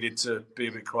 and I needed to be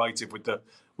a bit creative with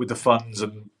the funds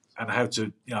and how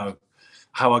to,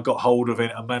 how I got hold of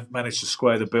it and managed to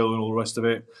square the bill and all the rest of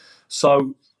it.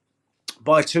 So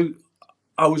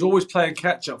I was always playing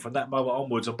catch up from that moment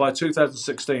onwards, and by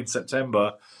 2016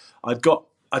 September, I'd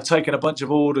taken a bunch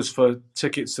of orders for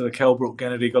tickets to the Kell Brook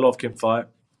Gennady Golovkin fight.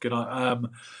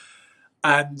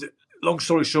 And long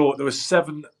story short, there was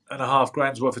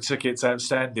 $7,500 worth of tickets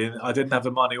outstanding. I didn't have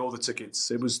the money or the tickets.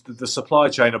 It was the supply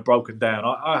chain had broken down.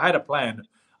 I had a plan,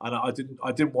 and I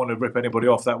didn't want to rip anybody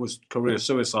off. That was career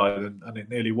suicide, and it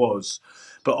nearly was.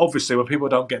 But obviously, when people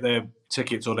don't get their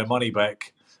tickets or their money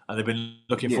back, and they've been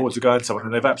looking forward to going somewhere,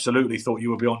 and they've absolutely thought you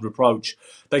were beyond reproach,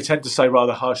 they tend to say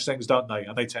rather harsh ththings, don't they?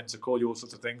 And they tend to call you all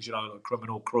sorts of things, like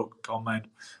criminal, crook, con man,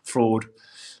 fraud.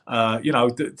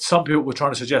 Some people were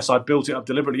trying to suggest I built it up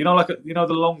deliberately. The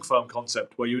long firm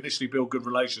concept where you initially build good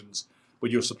relations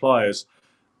with your suppliers,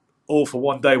 all for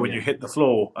one day when you hit the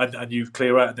floor and you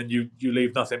clear out, and then you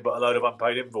leave nothing but a load of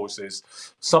unpaid invoices.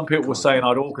 Some people were saying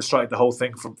I'd orchestrated the whole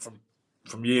thing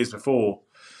from years before.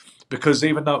 Because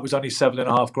even though it was only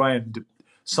 $7,500,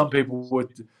 some people were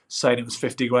saying it was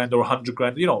 $50,000 or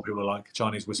 $100,000. You know what people are like,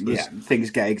 Chinese whispers. Yeah, things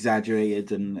get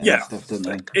exaggerated and stuff, don't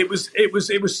they? It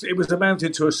was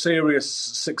amounted to a serious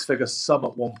six-figure sum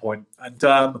at one point, and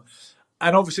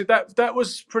obviously that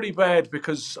was pretty bad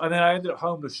because, and then I ended up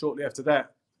homeless shortly after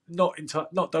that. Not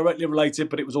directly related,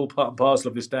 but it was all part and parcel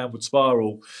of this downward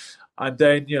spiral. And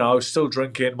then I was still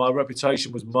drinking. My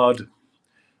reputation was mud.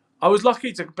 I was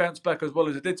lucky to bounce back as well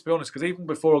as I did, to be honest, because even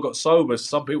before I got sober,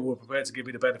 some people were prepared to give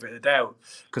me the benefit of the doubt.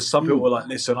 Because some people were like,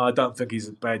 listen, I don't think he's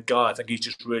a bad guy. I think he's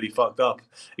just really fucked up.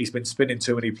 He's been spinning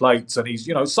too many plates. And he's,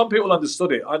 some people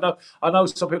understood it. I know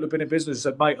some people have been in business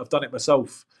and said, mate, I've done it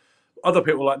myself. Other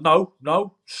people were like,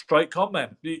 no, straight con,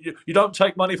 man. You don't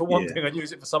take money for one thing and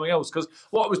use it for something else. Because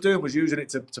what I was doing was using it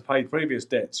to pay previous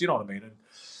debts. You know what I mean? And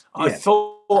I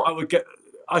thought I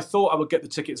would get the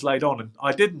tickets laid on, and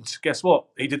I didn't. Guess what?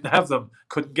 He didn't have them.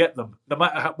 Couldn't get them, no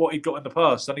matter what he'd got in the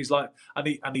past. And he's like,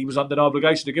 and he was under no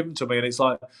obligation to give them to me. And it's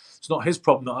like, it's not his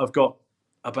problem that I've got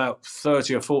about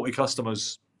 30 or 40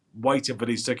 customers waiting for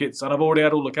these tickets, and I've already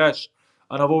had all the cash,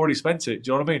 and I've already spent it.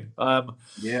 Do you know what I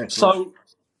mean? So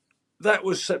that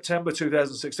was September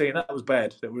 2016. That was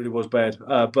bad. That really was bad.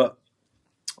 But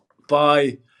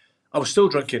I was still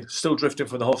drinking, still drifting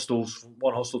from the hostels, from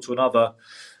one hostel to another.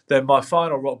 Then my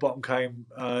final rock bottom came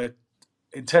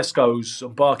in Tesco's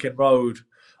on Barking Road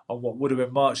on what would have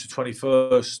been March the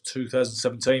 21st,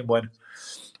 2017, when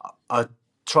I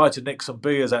tried to nick some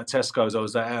beers at Tesco's. I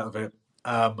was that out of it.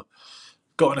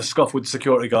 Got in a scuffle with the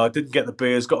security guard, didn't get the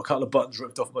beers, got a couple of buttons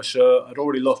ripped off my shirt. I'd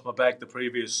already lost my bag the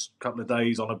previous couple of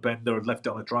days on a bender and left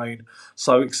it on a train.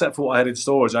 So except for what I had in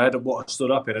storage, I had what I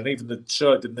stood up in, and even the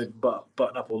shirt didn't even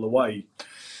button up all the way.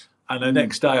 And the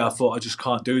next day I thought, I just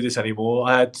can't do this anymore.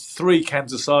 I had 3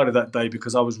 cans of cider that day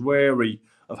because I was wary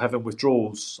of having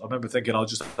withdrawals. I remember thinking I'll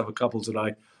just have a couple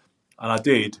today. And I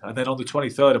did. And then on the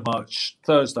 23rd of March,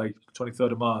 Thursday,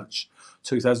 23rd of March,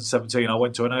 2017, I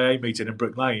went to an AA meeting in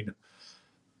Brick Lane.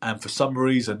 And for some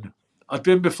reason, I'd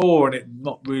been before and it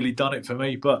not really done it for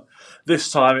me. But this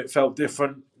time it felt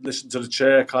different. Listened to the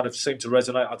chair, kind of seemed to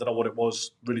resonate. I don't know what it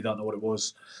was. Really don't know what it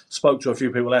was. Spoke to a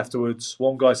few people afterwards.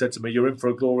 One guy said to me, "You're in for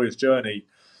a glorious journey."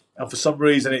 And for some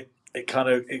reason, it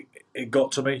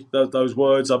got to me, those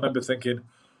words. I remember thinking,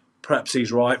 perhaps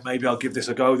he's right. Maybe I'll give this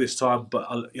a go this time. But,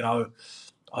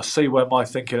 I see where my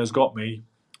thinking has got me.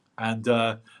 And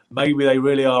maybe they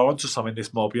really are onto something,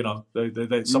 this mob.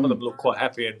 Some of them look quite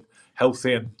happy and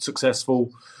healthy and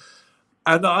successful.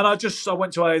 And I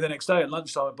went to AA the next day at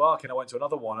lunchtime in Barking. I went to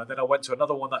another one, and then I went to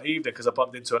another one that evening because I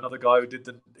bumped into another guy who did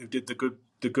the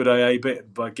good AA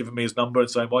bit by giving me his number and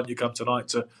saying, "Why don't you come tonight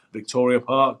to Victoria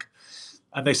Park?"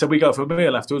 And they said, "We go for a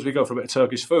meal afterwards. We go for a bit of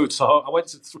Turkish food." So I went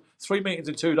to 3 meetings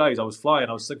in 2 days. I was flying.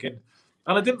 I was thinking,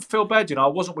 and I didn't feel bad. I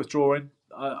wasn't withdrawing.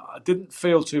 I didn't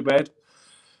feel too bad.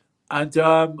 And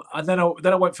then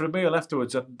I went for a meal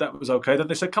afterwards, and that was okay. Then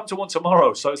they said, "Come to one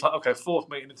tomorrow." So it's like, okay, 4th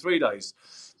meeting in 3 days.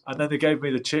 And then they gave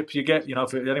me the chip you get,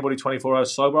 for anybody 24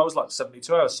 hours sober. I was like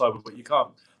 72 hours sober, but you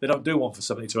can't. They don't do one for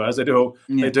 72 hours. They do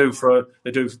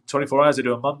 24 hours. They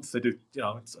do a month. They do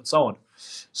and so on.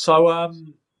 So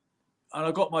and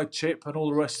I got my chip and all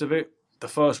the rest of it. The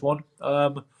first one,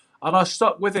 and And I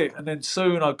stuck with it. And then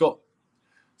soon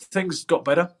things got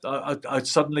better. I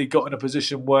suddenly got in a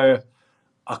position where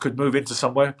I could move into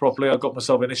somewhere properly. I got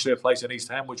myself initially a place in East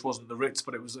Ham, which wasn't the Ritz,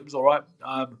 but it was all right.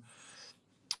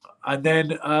 And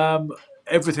then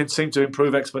everything seemed to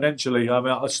improve exponentially. I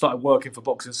mean, I started working for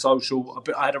Boxing Social.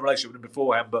 I had a relationship with him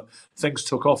beforehand, but things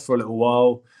took off for a little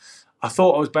while. I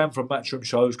thought I was banned from Matchroom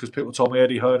shows because people told me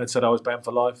Eddie Hearn had said I was banned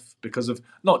for life because of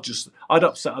not just I'd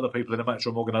upset other people in the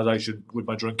Matchroom organisation with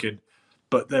my drinking,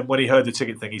 but then when he heard the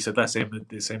ticket thing, he said that's him.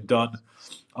 It's him done.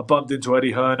 I bumped into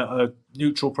Eddie Hearn at a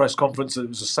neutral press conference. It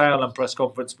was a Saleam press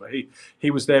conference, but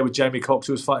he was there with Jamie Cox,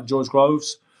 who was fighting George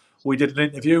Groves. We did an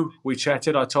interview. We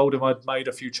chatted. I told him I'd made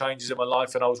a few changes in my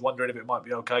life, and I was wondering if it might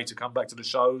be okay to come back to the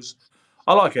shows.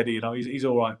 I like Eddie. He's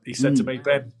all right. He said to me,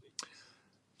 Ben,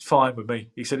 it's fine with me.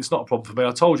 He said, it's not a problem for me.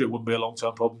 I told you it wouldn't be a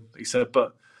long-term problem. He said,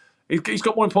 but he's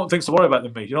got more important things to worry about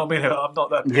than me. You know what I mean? I'm not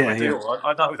that big of a deal.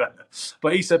 I know that.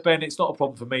 But he said, Ben, it's not a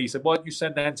problem for me. He said, why don't you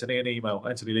send Anthony an email,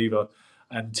 Anthony Lever,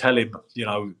 and tell him,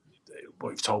 what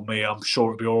you've told me, I'm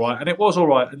sure it'll be all right. And it was all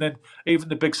right. And then even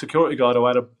the big security guard who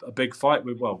had a big fight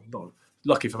with, well, not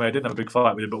lucky for me, I didn't have a big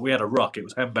fight with him, but we had a ruck. It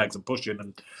was handbags and pushing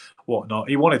and whatnot.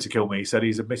 He wanted to kill me. He said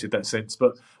he's admitted that since.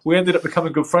 But we ended up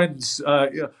becoming good friends.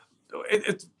 We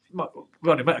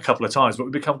only met a couple of times, but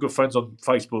we become good friends on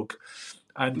Facebook.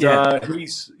 And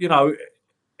he's,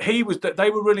 they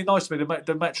were really nice to me,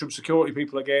 the Matchroom security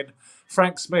people again.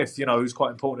 Frank Smith, who's quite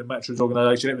important in Matchroom's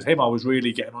organisation. It was him I was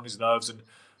really getting on his nerves and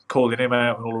calling him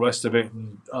out and all the rest of it.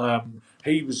 And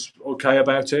he was okay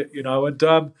about it,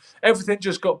 and everything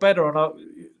just got better.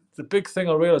 And the big thing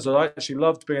I realised, I actually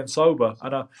loved being sober.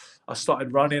 And I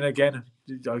started running again.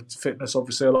 Fitness,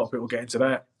 obviously, a lot of people get into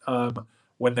that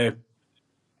when they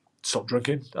stop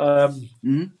drinking.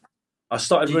 I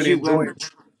started really enjoying it.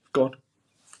 Go on.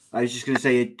 I was just going to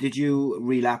say, did you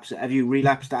relapse? Have you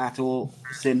relapsed at all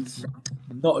since?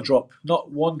 Not a drop. Not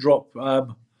one drop.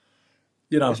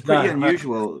 It's pretty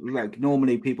unusual. Like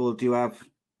normally people do have.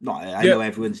 I know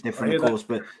everyone's different, of course,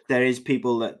 but there is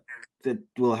people that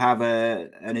will have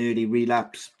an early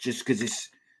relapse just because it's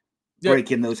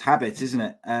breaking those habits, isn't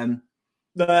it? You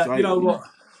know what?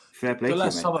 Fair play. The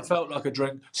last time I felt like a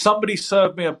drink, somebody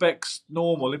served me a Beck's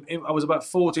normal. I was about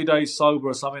 40 days sober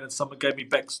or something, and someone gave me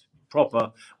Beck's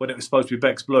proper when it was supposed to be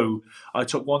Beck's Blue. I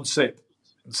took one sip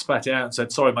and spat it out and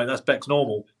said, sorry, mate, that's Beck's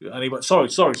normal. And he went, sorry,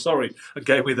 and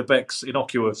gave me the Beck's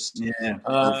innocuous.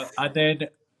 And then,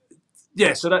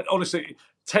 so that honestly,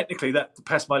 technically that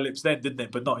passed my lips then, didn't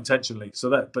it? But not intentionally. So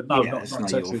that, but no, not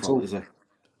intentionally at all.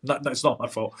 No, it's not my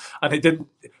fault. And it didn't,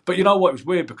 but you know what? It was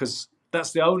weird because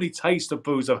that's the only taste of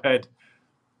booze I've had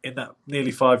in that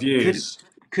nearly 5 years.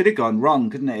 Could have gone wrong,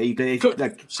 couldn't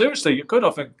it? Seriously, you could, I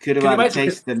think. Could have had a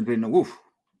taste and been, woof.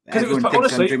 Everyone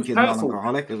thinks I'm drinking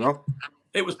non-alcoholic as well.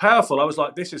 It was powerful. I was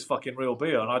like, this is fucking real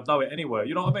beer, and I'd know it anywhere.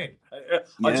 You know what I mean?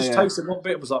 I just tasted one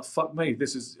bit and was like, fuck me,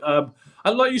 this is... and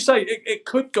like you say, it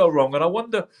could go wrong, and I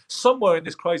wonder, somewhere in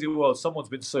this crazy world, someone's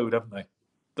been sued, haven't they?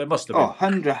 They must have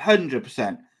been.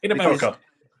 100%. In America.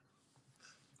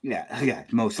 Yeah,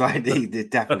 most likely,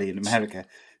 definitely in America.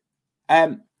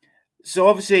 So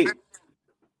obviously,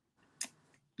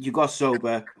 you got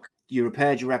sober, you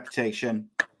repaired your reputation.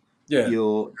 Yeah.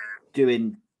 You're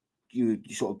doing, you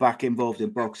sort of back involved in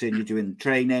boxing. You're doing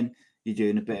training. You're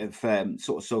doing a bit of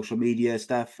sort of social media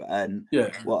stuff and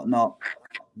whatnot.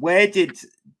 When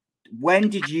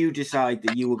did you decide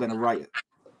that you were going to write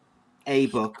a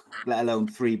book, let alone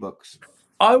 3 books?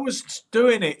 I was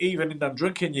doing it even in them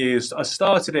drinking years. I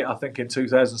started it, I think, in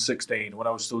 2016 when I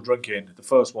was still drinking, the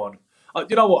first one.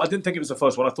 You know what? I didn't think it was the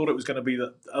first one. I thought it was going to be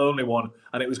the only one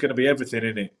and it was going to be everything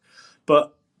in it.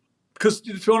 But because,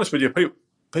 to be honest with you,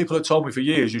 people have told me for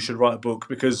years you should write a book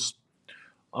because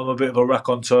I'm a bit of a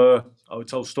raconteur. I would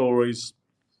tell stories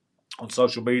on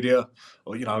social media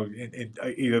or, in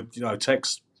either,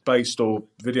 text-based or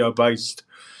video-based.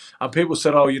 And people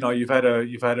said, oh, you've had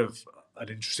an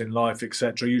interesting life,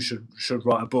 etc. You should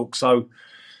write a book. So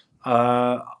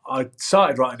I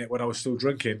started writing it when I was still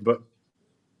drinking, but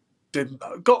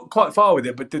got quite far with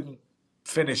it, but didn't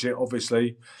finish it,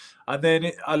 obviously. And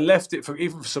then I left it for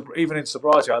even in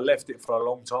sobriety. I left it for a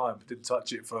long time. Didn't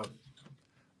touch it for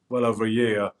well over a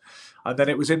year. And then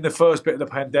it was in the first bit of the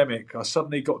pandemic. I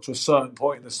suddenly got to a certain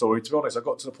point in the story. To be honest, I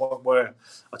got to the point where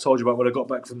I told you about when I got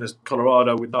back from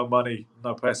Colorado with no money,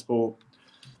 no passport,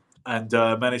 and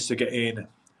managed to get in.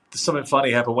 Something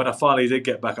funny happened. When I finally did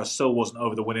get back, I still wasn't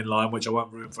over the winning line, which I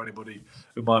won't ruin for anybody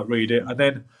who might read it. And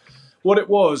then What it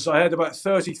was, I had about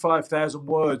 35,000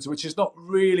 words, which is not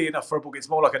really enough for a book. It's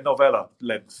more like a novella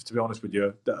length, to be honest with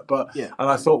you. And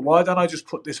I thought, why don't I just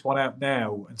put this one out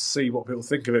now and see what people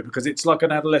think of it? Because it's like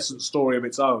an adolescent story of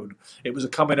its own. It was a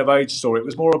coming-of-age story. It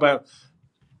was more about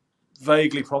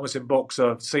vaguely promising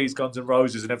boxer sees Guns and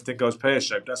Roses and everything goes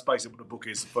pear-shaped. That's basically what the book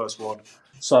is, the first one.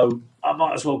 So I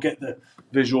might as well get the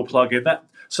visual plug in.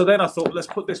 So then I thought, let's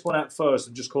put this one out first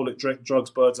and just call it Drink, Drugs,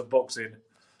 Birds and Boxing.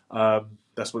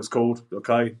 That's what it's called,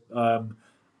 okay? And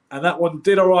that one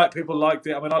did all right. People liked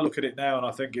it. I mean, I look at it now and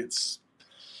I think it's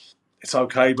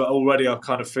okay, but already I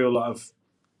kind of feel like I've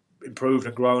improved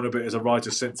and grown a bit as a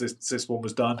writer since this one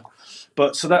was done.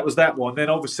 But so that was that one. Then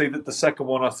obviously the second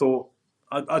one, I thought,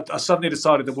 I suddenly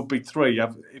decided there would be three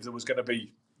if there was going to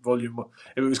be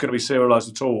if it was going to be serialised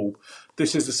at all.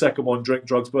 This is the second one, Drink,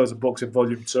 Drugs, Birds and Boxing,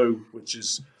 Volume 2, which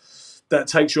is... That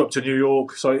takes you up to New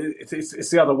York. So it's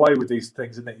the other way with these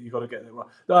things, isn't it? You've got to get it right.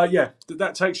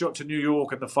 That takes you up to New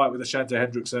York and the fight with Ashante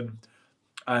Hendrickson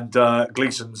and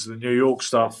Gleason's, the New York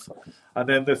stuff. And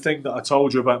then the thing that I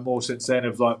told you about more since then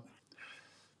of like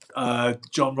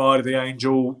John Ryder, the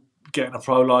Angel, getting a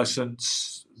pro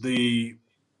license, the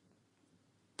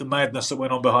madness that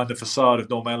went on behind the facade of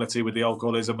normality with the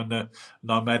alcoholism and the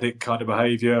nomadic kind of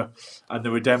behaviour and the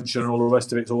redemption and all the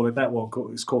rest of it's all in that one.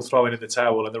 It's called Throwing in the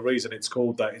Towel, and the reason it's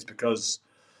called that is because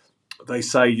they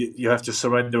say you have to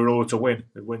surrender in order to win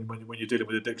when you're dealing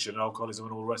with addiction and alcoholism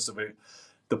and all the rest of it.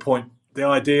 The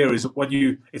idea is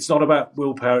it's not about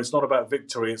willpower, it's not about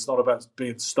victory, it's not about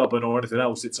being stubborn or anything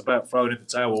else. It's about throwing in the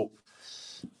towel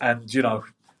and,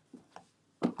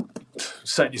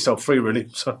 setting yourself free, really.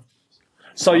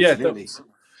 So yeah,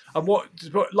 and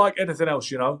like anything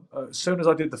else, as soon as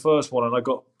I did the first one and I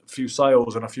got a few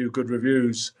sales and a few good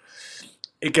reviews,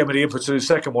 it gave me the impetus to the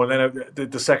second one. And then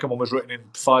the second one was written in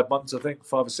 5 months, I think,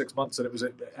 5 or 6 months, and it was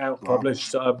out,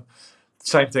 published.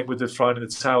 Same thing with the Throwing in the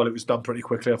Towel. It was done pretty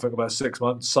quickly, I think about 6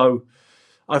 months. So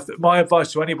my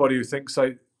advice to anybody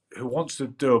who wants to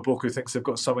do a book, who thinks they've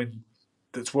got something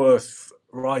that's worth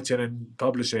writing and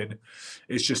publishing,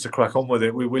 is just to crack on with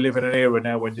it. We live in an era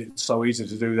now when it's so easy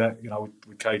to do that,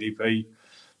 with KDP.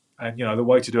 And, the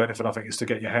way to do anything, I think, is to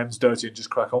get your hands dirty and just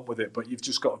crack on with it. But you've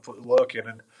just got to put the work in.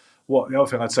 And the other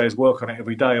thing I'd say is work on it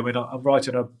every day. I mean, I'm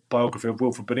writing a biography of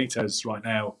Wilfred Benitez right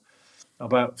now,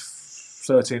 about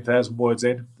 13,000 words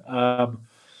in. And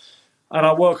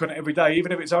I work on it every day,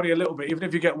 even if it's only a little bit, even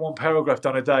if you get one paragraph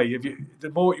done a day.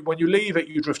 When you leave it,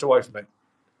 you drift away from it.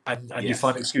 And you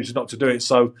find excuses not to do it.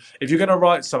 So if you're going to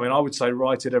write something, I would say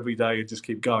write it every day and just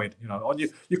keep going.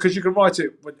 Because you can write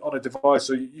it on a device,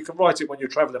 so you can write it when you're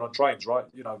traveling on trains, right?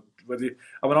 I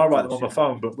write them on my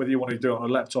phone, but whether you want to do it on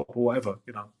a laptop or whatever,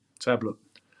 tablet.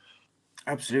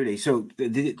 Absolutely. So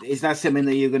is that something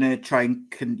that you're going to try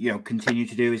and continue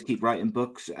to do? Is keep writing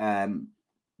books,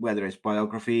 whether it's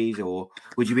biographies, or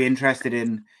would you be interested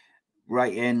in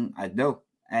writing? I don't know,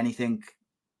 anything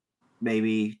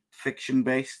maybe fiction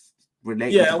based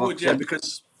related. Yeah, I would. Yeah,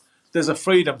 because there's a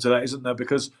freedom to that, isn't there?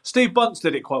 Because Steve Bunce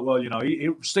did it quite well.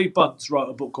 Steve Bunce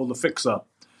wrote a book called The Fixer,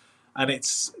 and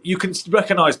you can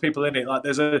recognise people in it. Like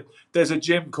there's a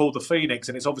gym called the Phoenix,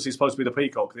 and it's obviously supposed to be the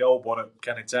Peacock, the old one at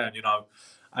Canning Town.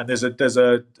 And there's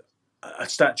a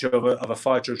statue of a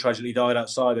fighter who tragically died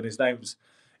outside, and his name's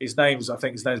I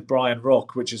think his name's Brian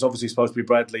Rock, which is obviously supposed to be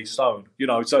Bradley Stone.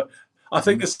 So I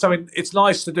think there's something. It's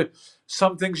nice to do.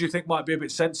 Some things you think might be a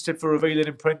bit sensitive for revealing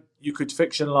in print, you could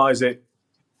fictionalise it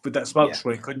with that smoke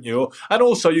screen, couldn't you? And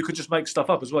also, you could just make stuff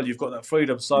up as well. You've got that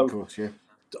freedom. So, of course, yeah.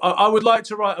 I would like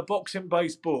to write a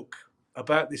boxing-based book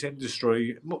about this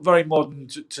industry, very modern,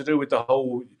 to do with the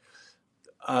whole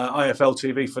IFL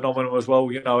TV phenomenon as well.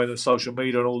 In the social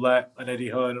media and all that, and Eddie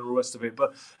Hearn and all the rest of it.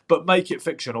 But make it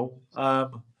fictional.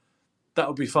 That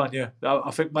would be fun. Yeah,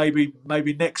 I think maybe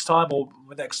next time or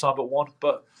next time but one,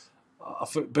 but. I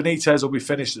think Benitez will be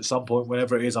finished at some point,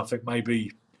 whenever it is. I think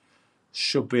maybe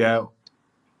should be out.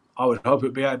 I would hope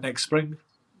it'd be out next spring.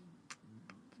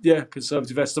 Yeah,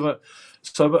 conservative estimate.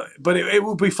 So, but it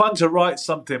will be fun to write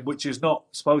something which is not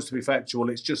supposed to be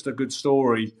factual. It's just a good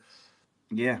story.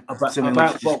 Yeah,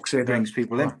 about boxing. Brings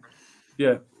people in.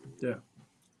 Yeah.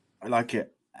 I like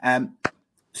it.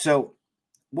 So,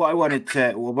 what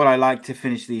I like to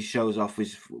finish these shows off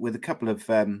with a couple of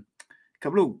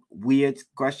weird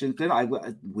questions.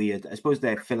 Weird. I suppose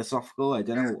they're philosophical. I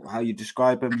don't know how you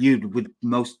describe them. You would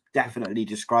most definitely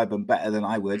describe them better than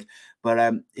I would. But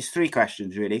it's 3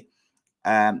 questions, really.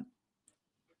 The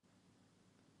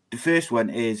first one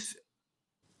is,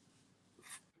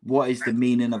 what is the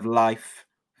meaning of life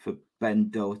for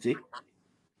Ben Doughty?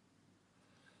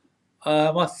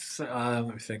 Let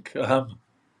me think.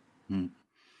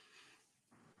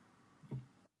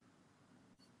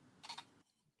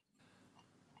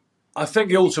 I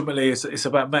think ultimately it's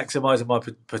about maximising my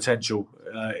potential.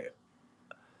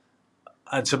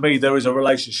 And to me, there is a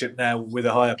relationship now with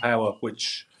a higher power, in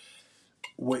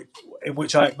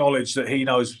which I acknowledge that he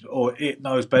knows or it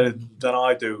knows better than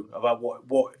I do about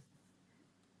what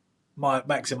my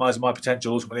maximising my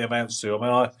potential ultimately amounts to. I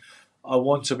mean, I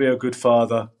want to be a good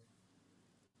father.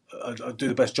 I do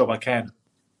the best job I can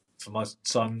for my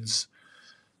sons.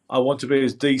 I want to be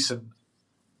as decent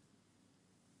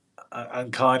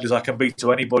and kind as I can be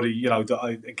to anybody, that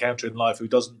I encounter in life who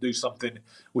doesn't do something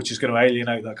which is going to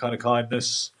alienate that kind of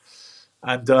kindness.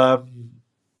 And I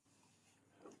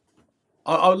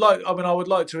would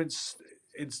like to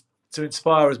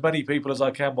inspire as many people as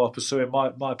I can while pursuing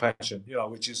my passion.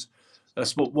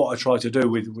 That's what I try to do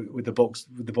with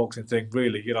the boxing thing.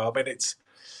 Really, I mean, it's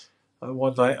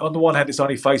on the one hand, it's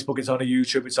only Facebook, it's only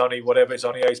YouTube, it's only whatever, it's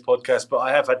only Ace Podcast. But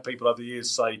I have had people over the years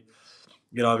say,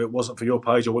 if it wasn't for your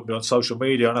page, I wouldn't be on social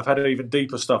media. And I've had even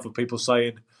deeper stuff of people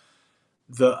saying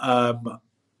that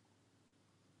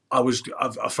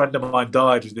a friend of mine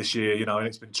died this year, and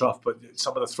it's been tough. But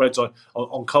some of the threads on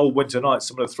cold winter nights,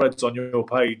 some of the threads on your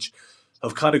page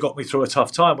have kind of got me through a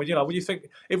tough time. When you think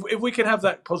if we can have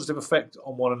that positive effect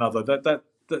on one another,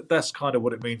 that's kind of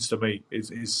what it means to me.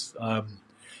 Is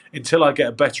until I get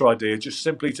a better idea, just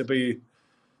simply to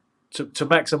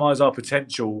maximise our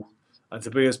potential and to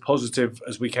be as positive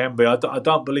as we can be. I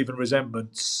don't believe in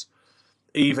resentments,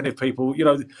 even if people,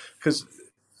 because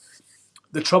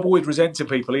the trouble with resenting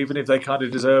people, even if they kind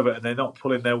of deserve it and they're not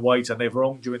pulling their weight and they've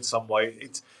wronged you in some way,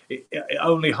 it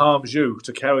only harms you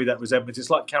to carry that resentment. It's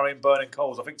like carrying burning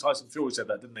coals. I think Tyson Fury said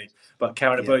that, didn't he? But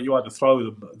carrying a burn, you either throw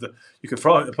them, you can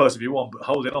throw it at the person if you want, but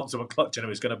holding on to them and clutching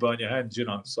them is going to burn your hands,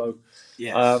 So,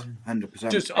 yes,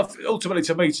 100%. Just ultimately,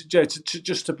 to me,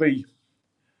 just to be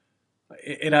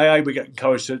in AA, we get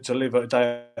encouraged to live a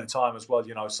day at a time as well,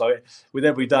 So with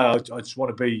every day, I just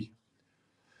want to be.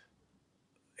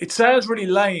 It sounds really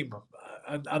lame,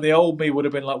 and the old me would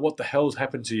have been like, "What the hell's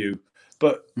happened to you?"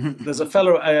 But there's a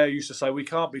fellow at AA used to say, "We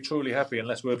can't be truly happy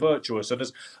unless we're virtuous." And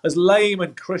as lame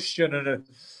and Christian and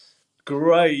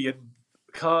grey and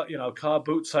car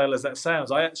boot sale as that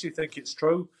sounds, I actually think it's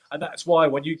true, and that's why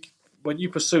when you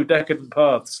pursue decadent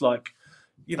paths like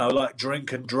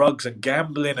drink and drugs and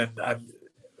gambling and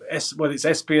whether it's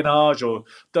espionage or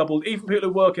even people who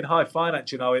work in high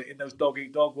finance, in those dog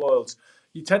eat dog worlds.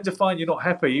 You tend to find you're not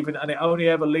happy, and it only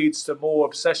ever leads to more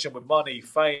obsession with money,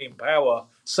 fame, power,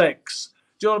 sex.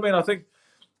 Do you know what I mean? I think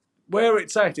where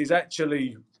it's at is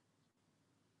actually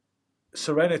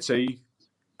serenity,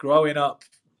 growing up,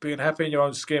 being happy in your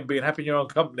own skin, being happy in your own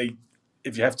company,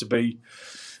 if you have to be,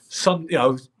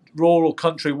 rural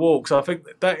country walks. I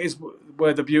think that is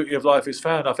where the beauty of life is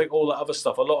found. I think all that other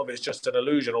stuff, a lot of it's just an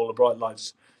illusion, all the bright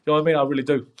lights. You know what I mean? I really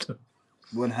do.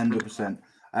 100%.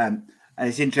 And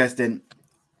it's interesting.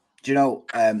 Do you know,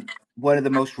 one of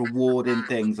the most rewarding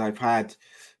things I've had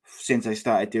since I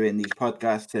started doing these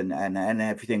podcasts and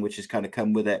everything which has kind of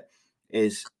come with it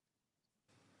is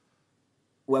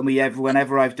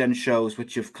whenever I've done shows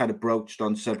which have kind of broached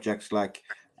on subjects like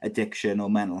addiction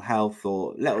or mental health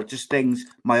or little just things,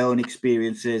 my own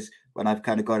experiences, when I've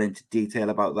kind of gone into detail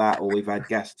about that, or we've had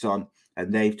guests on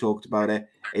and they've talked about it,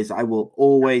 is I will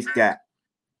always get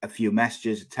a few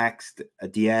messages, a text, a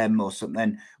DM or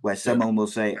something where someone will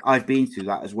say, I've been through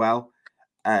that as well.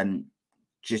 And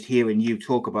just hearing you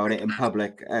talk about it in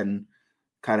public and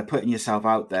kind of putting yourself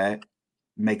out there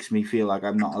makes me feel like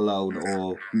I'm not alone,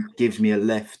 or gives me a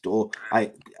lift,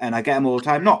 I get them all the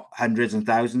time, not hundreds and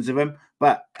thousands of them,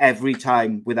 but every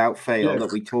time without fail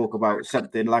that we talk about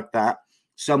something like that,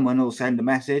 someone will send a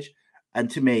message. And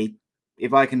to me,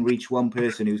 if I can reach one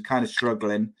person who's kind of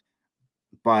struggling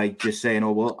by just saying,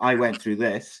 oh, well, I went through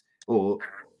this, or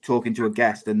talking to a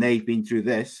guest and they've been through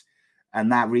this,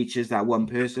 and that reaches that one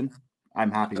person,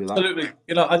 I'm happy with that. Absolutely.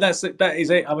 And that is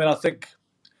it. I mean, I think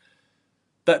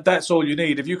that's all you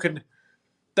need. If you can,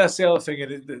 that's the other thing.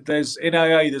 In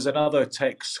AA, there's another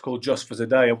text called Just for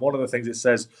Today. And one of the things it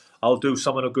says, I will do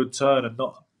someone a good turn and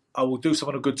not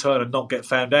get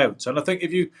found out. And I think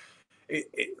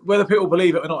whether people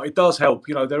believe it or not, it does help.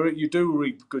 You do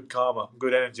reap good karma,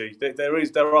 good energy.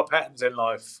 There are patterns in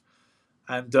life,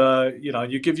 and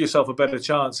you give yourself a better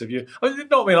chance if you.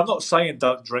 I'm not saying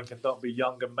don't drink and don't be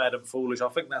young and mad and foolish. I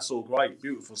think that's all great,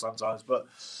 beautiful sometimes. But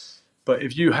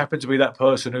if you happen to be that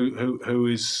person who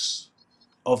is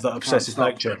of that obsessive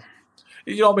nature,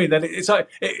 you know what I mean? Then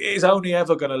it's only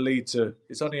ever going to lead to.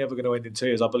 It's only ever going to end in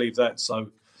tears. I believe that.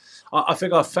 So. I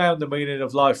think I found the meaning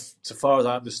of life, so far as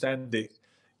I understand it,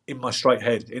 in my straight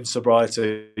head, in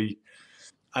sobriety.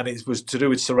 And it was to do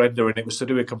with surrender, and it was to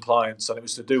do with compliance, and it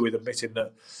was to do with admitting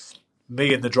that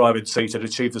me in the driving seat had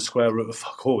achieved the square root of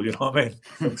fuck all. You know what I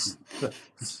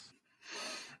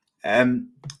mean?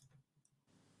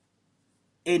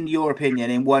 In your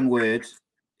opinion, in one word,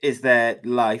 is there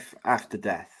life after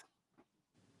death?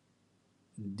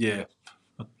 Yeah.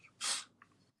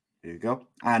 There you go.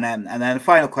 And then the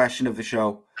final question of the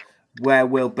show: where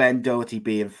will Ben Doughty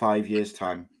be in 5 years'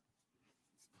 time?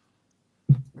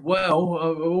 Well,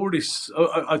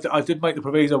 I did make the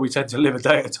proviso we tend to live a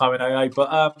day at a time in AA,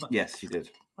 but yes, you did.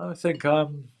 I think I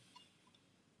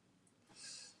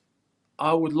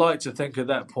would like to think at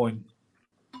that point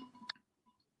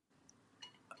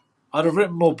I'd have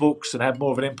written more books and had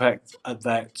more of an impact at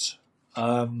that.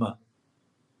 I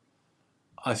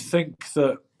think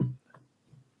that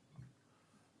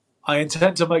I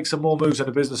intend to make some more moves on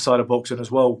the business side of boxing as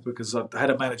well, because I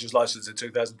had a manager's license in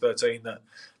 2013 that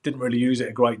didn't really use it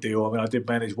a great deal. I mean, I did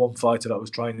manage one fighter that I was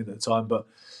training at the time, but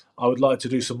I would like to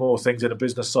do some more things in the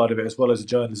business side of it as well as the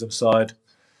journalism side.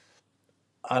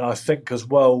 And I think as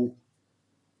well,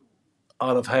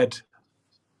 I'd have had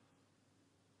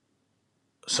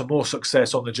some more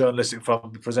success on the journalistic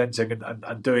front, presenting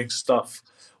and doing stuff,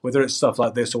 whether it's stuff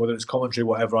like this or whether it's commentary,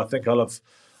 whatever. I think I'll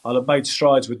have made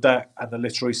strides with that and the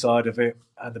literary side of it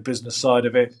and the business side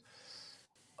of it.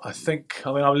 I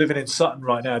mean, I'm living in Sutton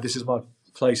right now. This is my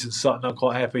place in Sutton. I'm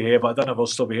quite happy here, but I don't know if I'll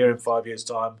still be here in 5 years'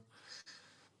 time.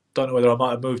 Don't know whether I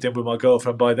might have moved in with my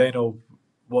girlfriend by then or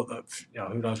what.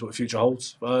 Who knows what the future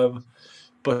holds.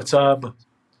 But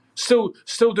still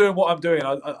doing what I'm doing.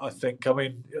 I think. I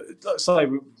mean, let's say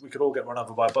we could all get run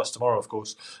over by a bus tomorrow, of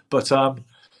course. But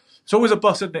it's always a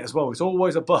bus, isn't it? As well, it's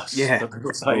always a bus. Yeah,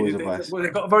 always a bus.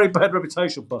 They've got a very bad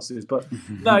reputation, buses. But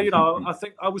no, I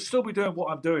think I would still be doing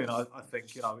what I'm doing. I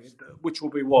think, which will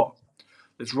be what?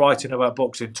 It's writing about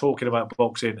boxing, talking about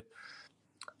boxing,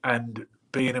 and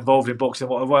being involved in boxing.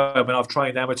 Whatever. I mean, I've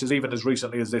trained amateurs even as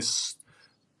recently as this.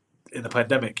 In the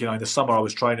pandemic, in the summer, I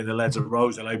was training the lads at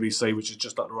Rosal ABC, which is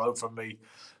just up the road from me.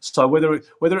 So whether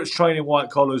it's training white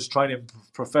collars, training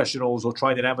professionals, or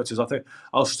training amateurs, I think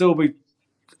I'll still be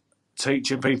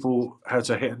teaching people how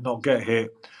to hit and not get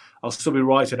hit. I'll still be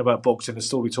writing about boxing and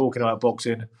still be talking about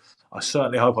boxing. I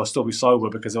certainly hope I'll still be sober,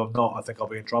 because if I'm not, I think I'll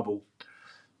be in trouble.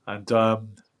 And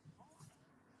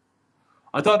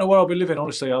I don't know where I'll be living,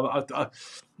 honestly.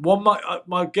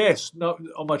 My guess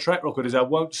on my track record is I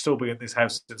won't still be in this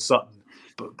house in Sutton,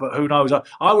 but who knows?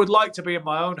 I would like to be in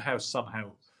my own house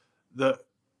somehow. That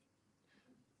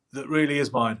really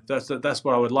is mine. That's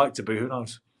where I would like to be. Who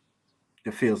knows?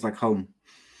 It feels like home.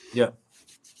 Yeah.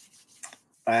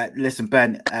 Listen,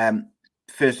 Ben.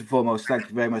 First and foremost, thank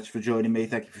you very much for joining me.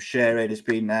 Thank you for sharing. It's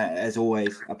been, as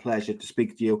always, a pleasure to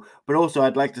speak to you. But also,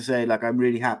 I'd like to say, I'm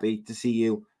really happy to see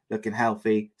you looking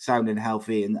healthy, sounding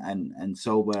healthy, and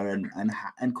sober,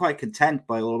 and quite content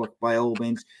by all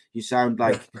means. You sound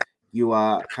like you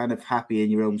are kind of happy in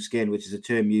your own skin, which is a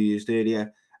term you used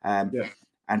earlier.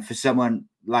 And for someone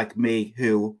like me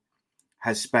who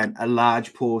has spent a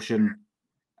large portion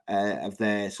of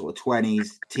their sort of 20s,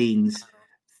 teens,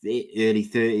 early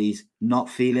 30s not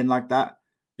feeling like that,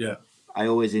 I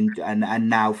always and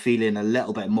now feeling a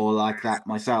little bit more like that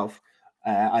myself.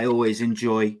 I always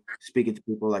enjoy speaking to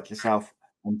people like yourself,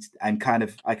 and kind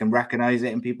of I can recognize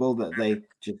it in people that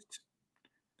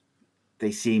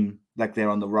they seem like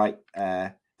they're on the right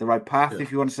path,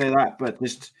 if you want to say that. But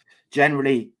just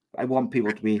generally, I want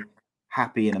people to be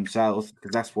happy in themselves,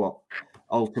 because that's what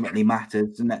ultimately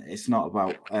matters, and it's not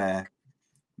about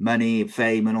money,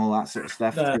 fame, and all that sort of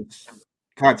stuff. No.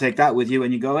 Can't take that with you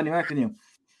when you go anywhere, can you?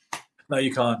 No,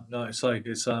 you can't. No, it's I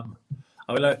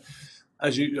mean,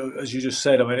 as you just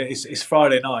said, I mean, it's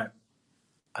Friday night,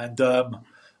 and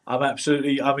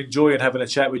I'm enjoying having a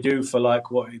chat with you for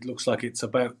what it looks like it's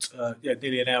about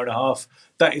nearly an hour and a half.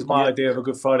 That is my idea of a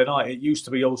good Friday night. It used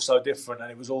to be all so different, and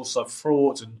it was all so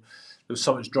fraught, and there was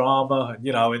so much drama, and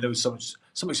and there was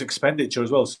so much expenditure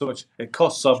as well. So much, it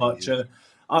costs so much, and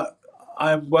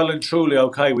I'm well and truly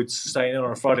okay with staying in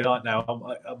on a Friday night now. I'm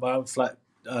at my own flat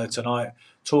tonight,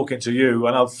 talking to you,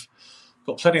 and I've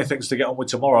got plenty of things to get on with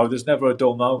tomorrow. There's never a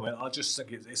dull moment. I just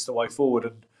think it's the way forward.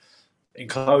 And in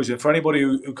closing, for anybody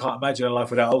who can't imagine a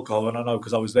life without alcohol, and I know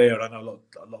because I was there, and I know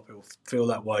a lot of people feel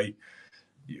that way,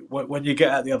 when you get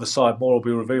out the other side, more will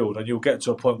be revealed, and you'll get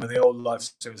to a point when the old life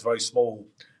seems very small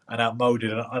and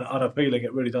outmoded and unappealing.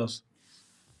 It really does.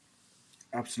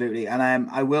 Absolutely. And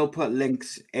I will put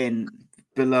links in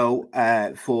below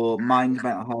for Mind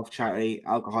Mental Health Charity,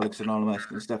 Alcoholics Anonymous,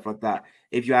 and stuff like that.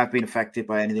 If you have been affected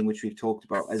by anything which we've talked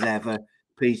about, as ever,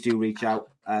 please do reach out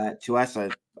to us. I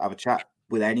have a chat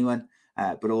with anyone,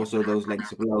 but also those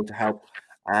links are below to help.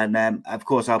 And of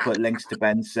course, I'll put links to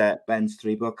Ben's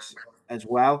 3 books as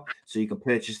well, so you can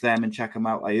purchase them and check them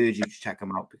out. I urge you to check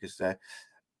them out because I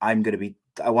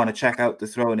want to check out the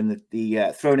Throwing in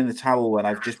the Throwing in the Towel one.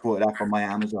 I've just brought it up on my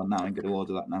Amazon now. I'm going to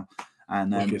order that now,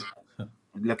 and I'm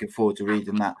looking forward to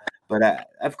reading that. But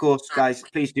of course, guys,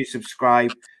 please do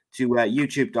subscribe to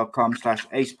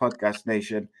youtube.com/Ace Podcast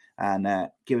Nation and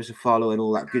give us a follow and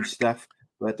all that good stuff.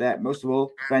 But most of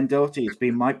all, Ben Doughty, it's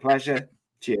been my pleasure.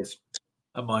 Cheers.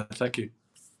 And mine. Thank you.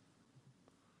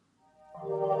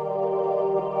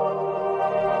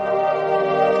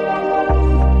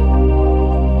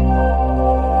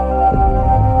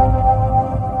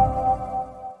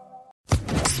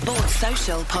 Sports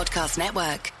Social Podcast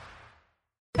Network.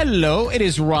 Hello, it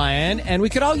is Ryan, and we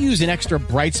could all use an extra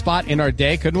bright spot in our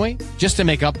day, couldn't we? Just to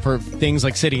make up for things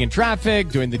like sitting in traffic,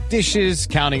 doing the dishes,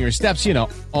 counting your steps,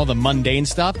 all the mundane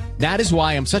stuff. That is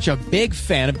why I'm such a big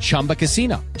fan of Chumba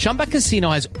Casino. Chumba Casino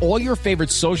has all your favorite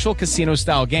social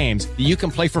casino-style games that you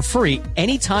can play for free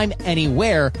anytime,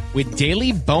 anywhere with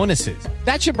daily bonuses.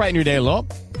 That should brighten your day a little.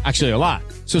 Actually, a lot.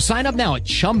 So sign up now at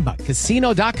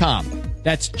ChumbaCasino.com.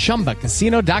 That's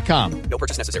ChumbaCasino.com. No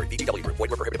purchase necessary. VGW Group.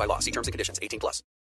 Void where prohibited by law. See terms and conditions. 18+.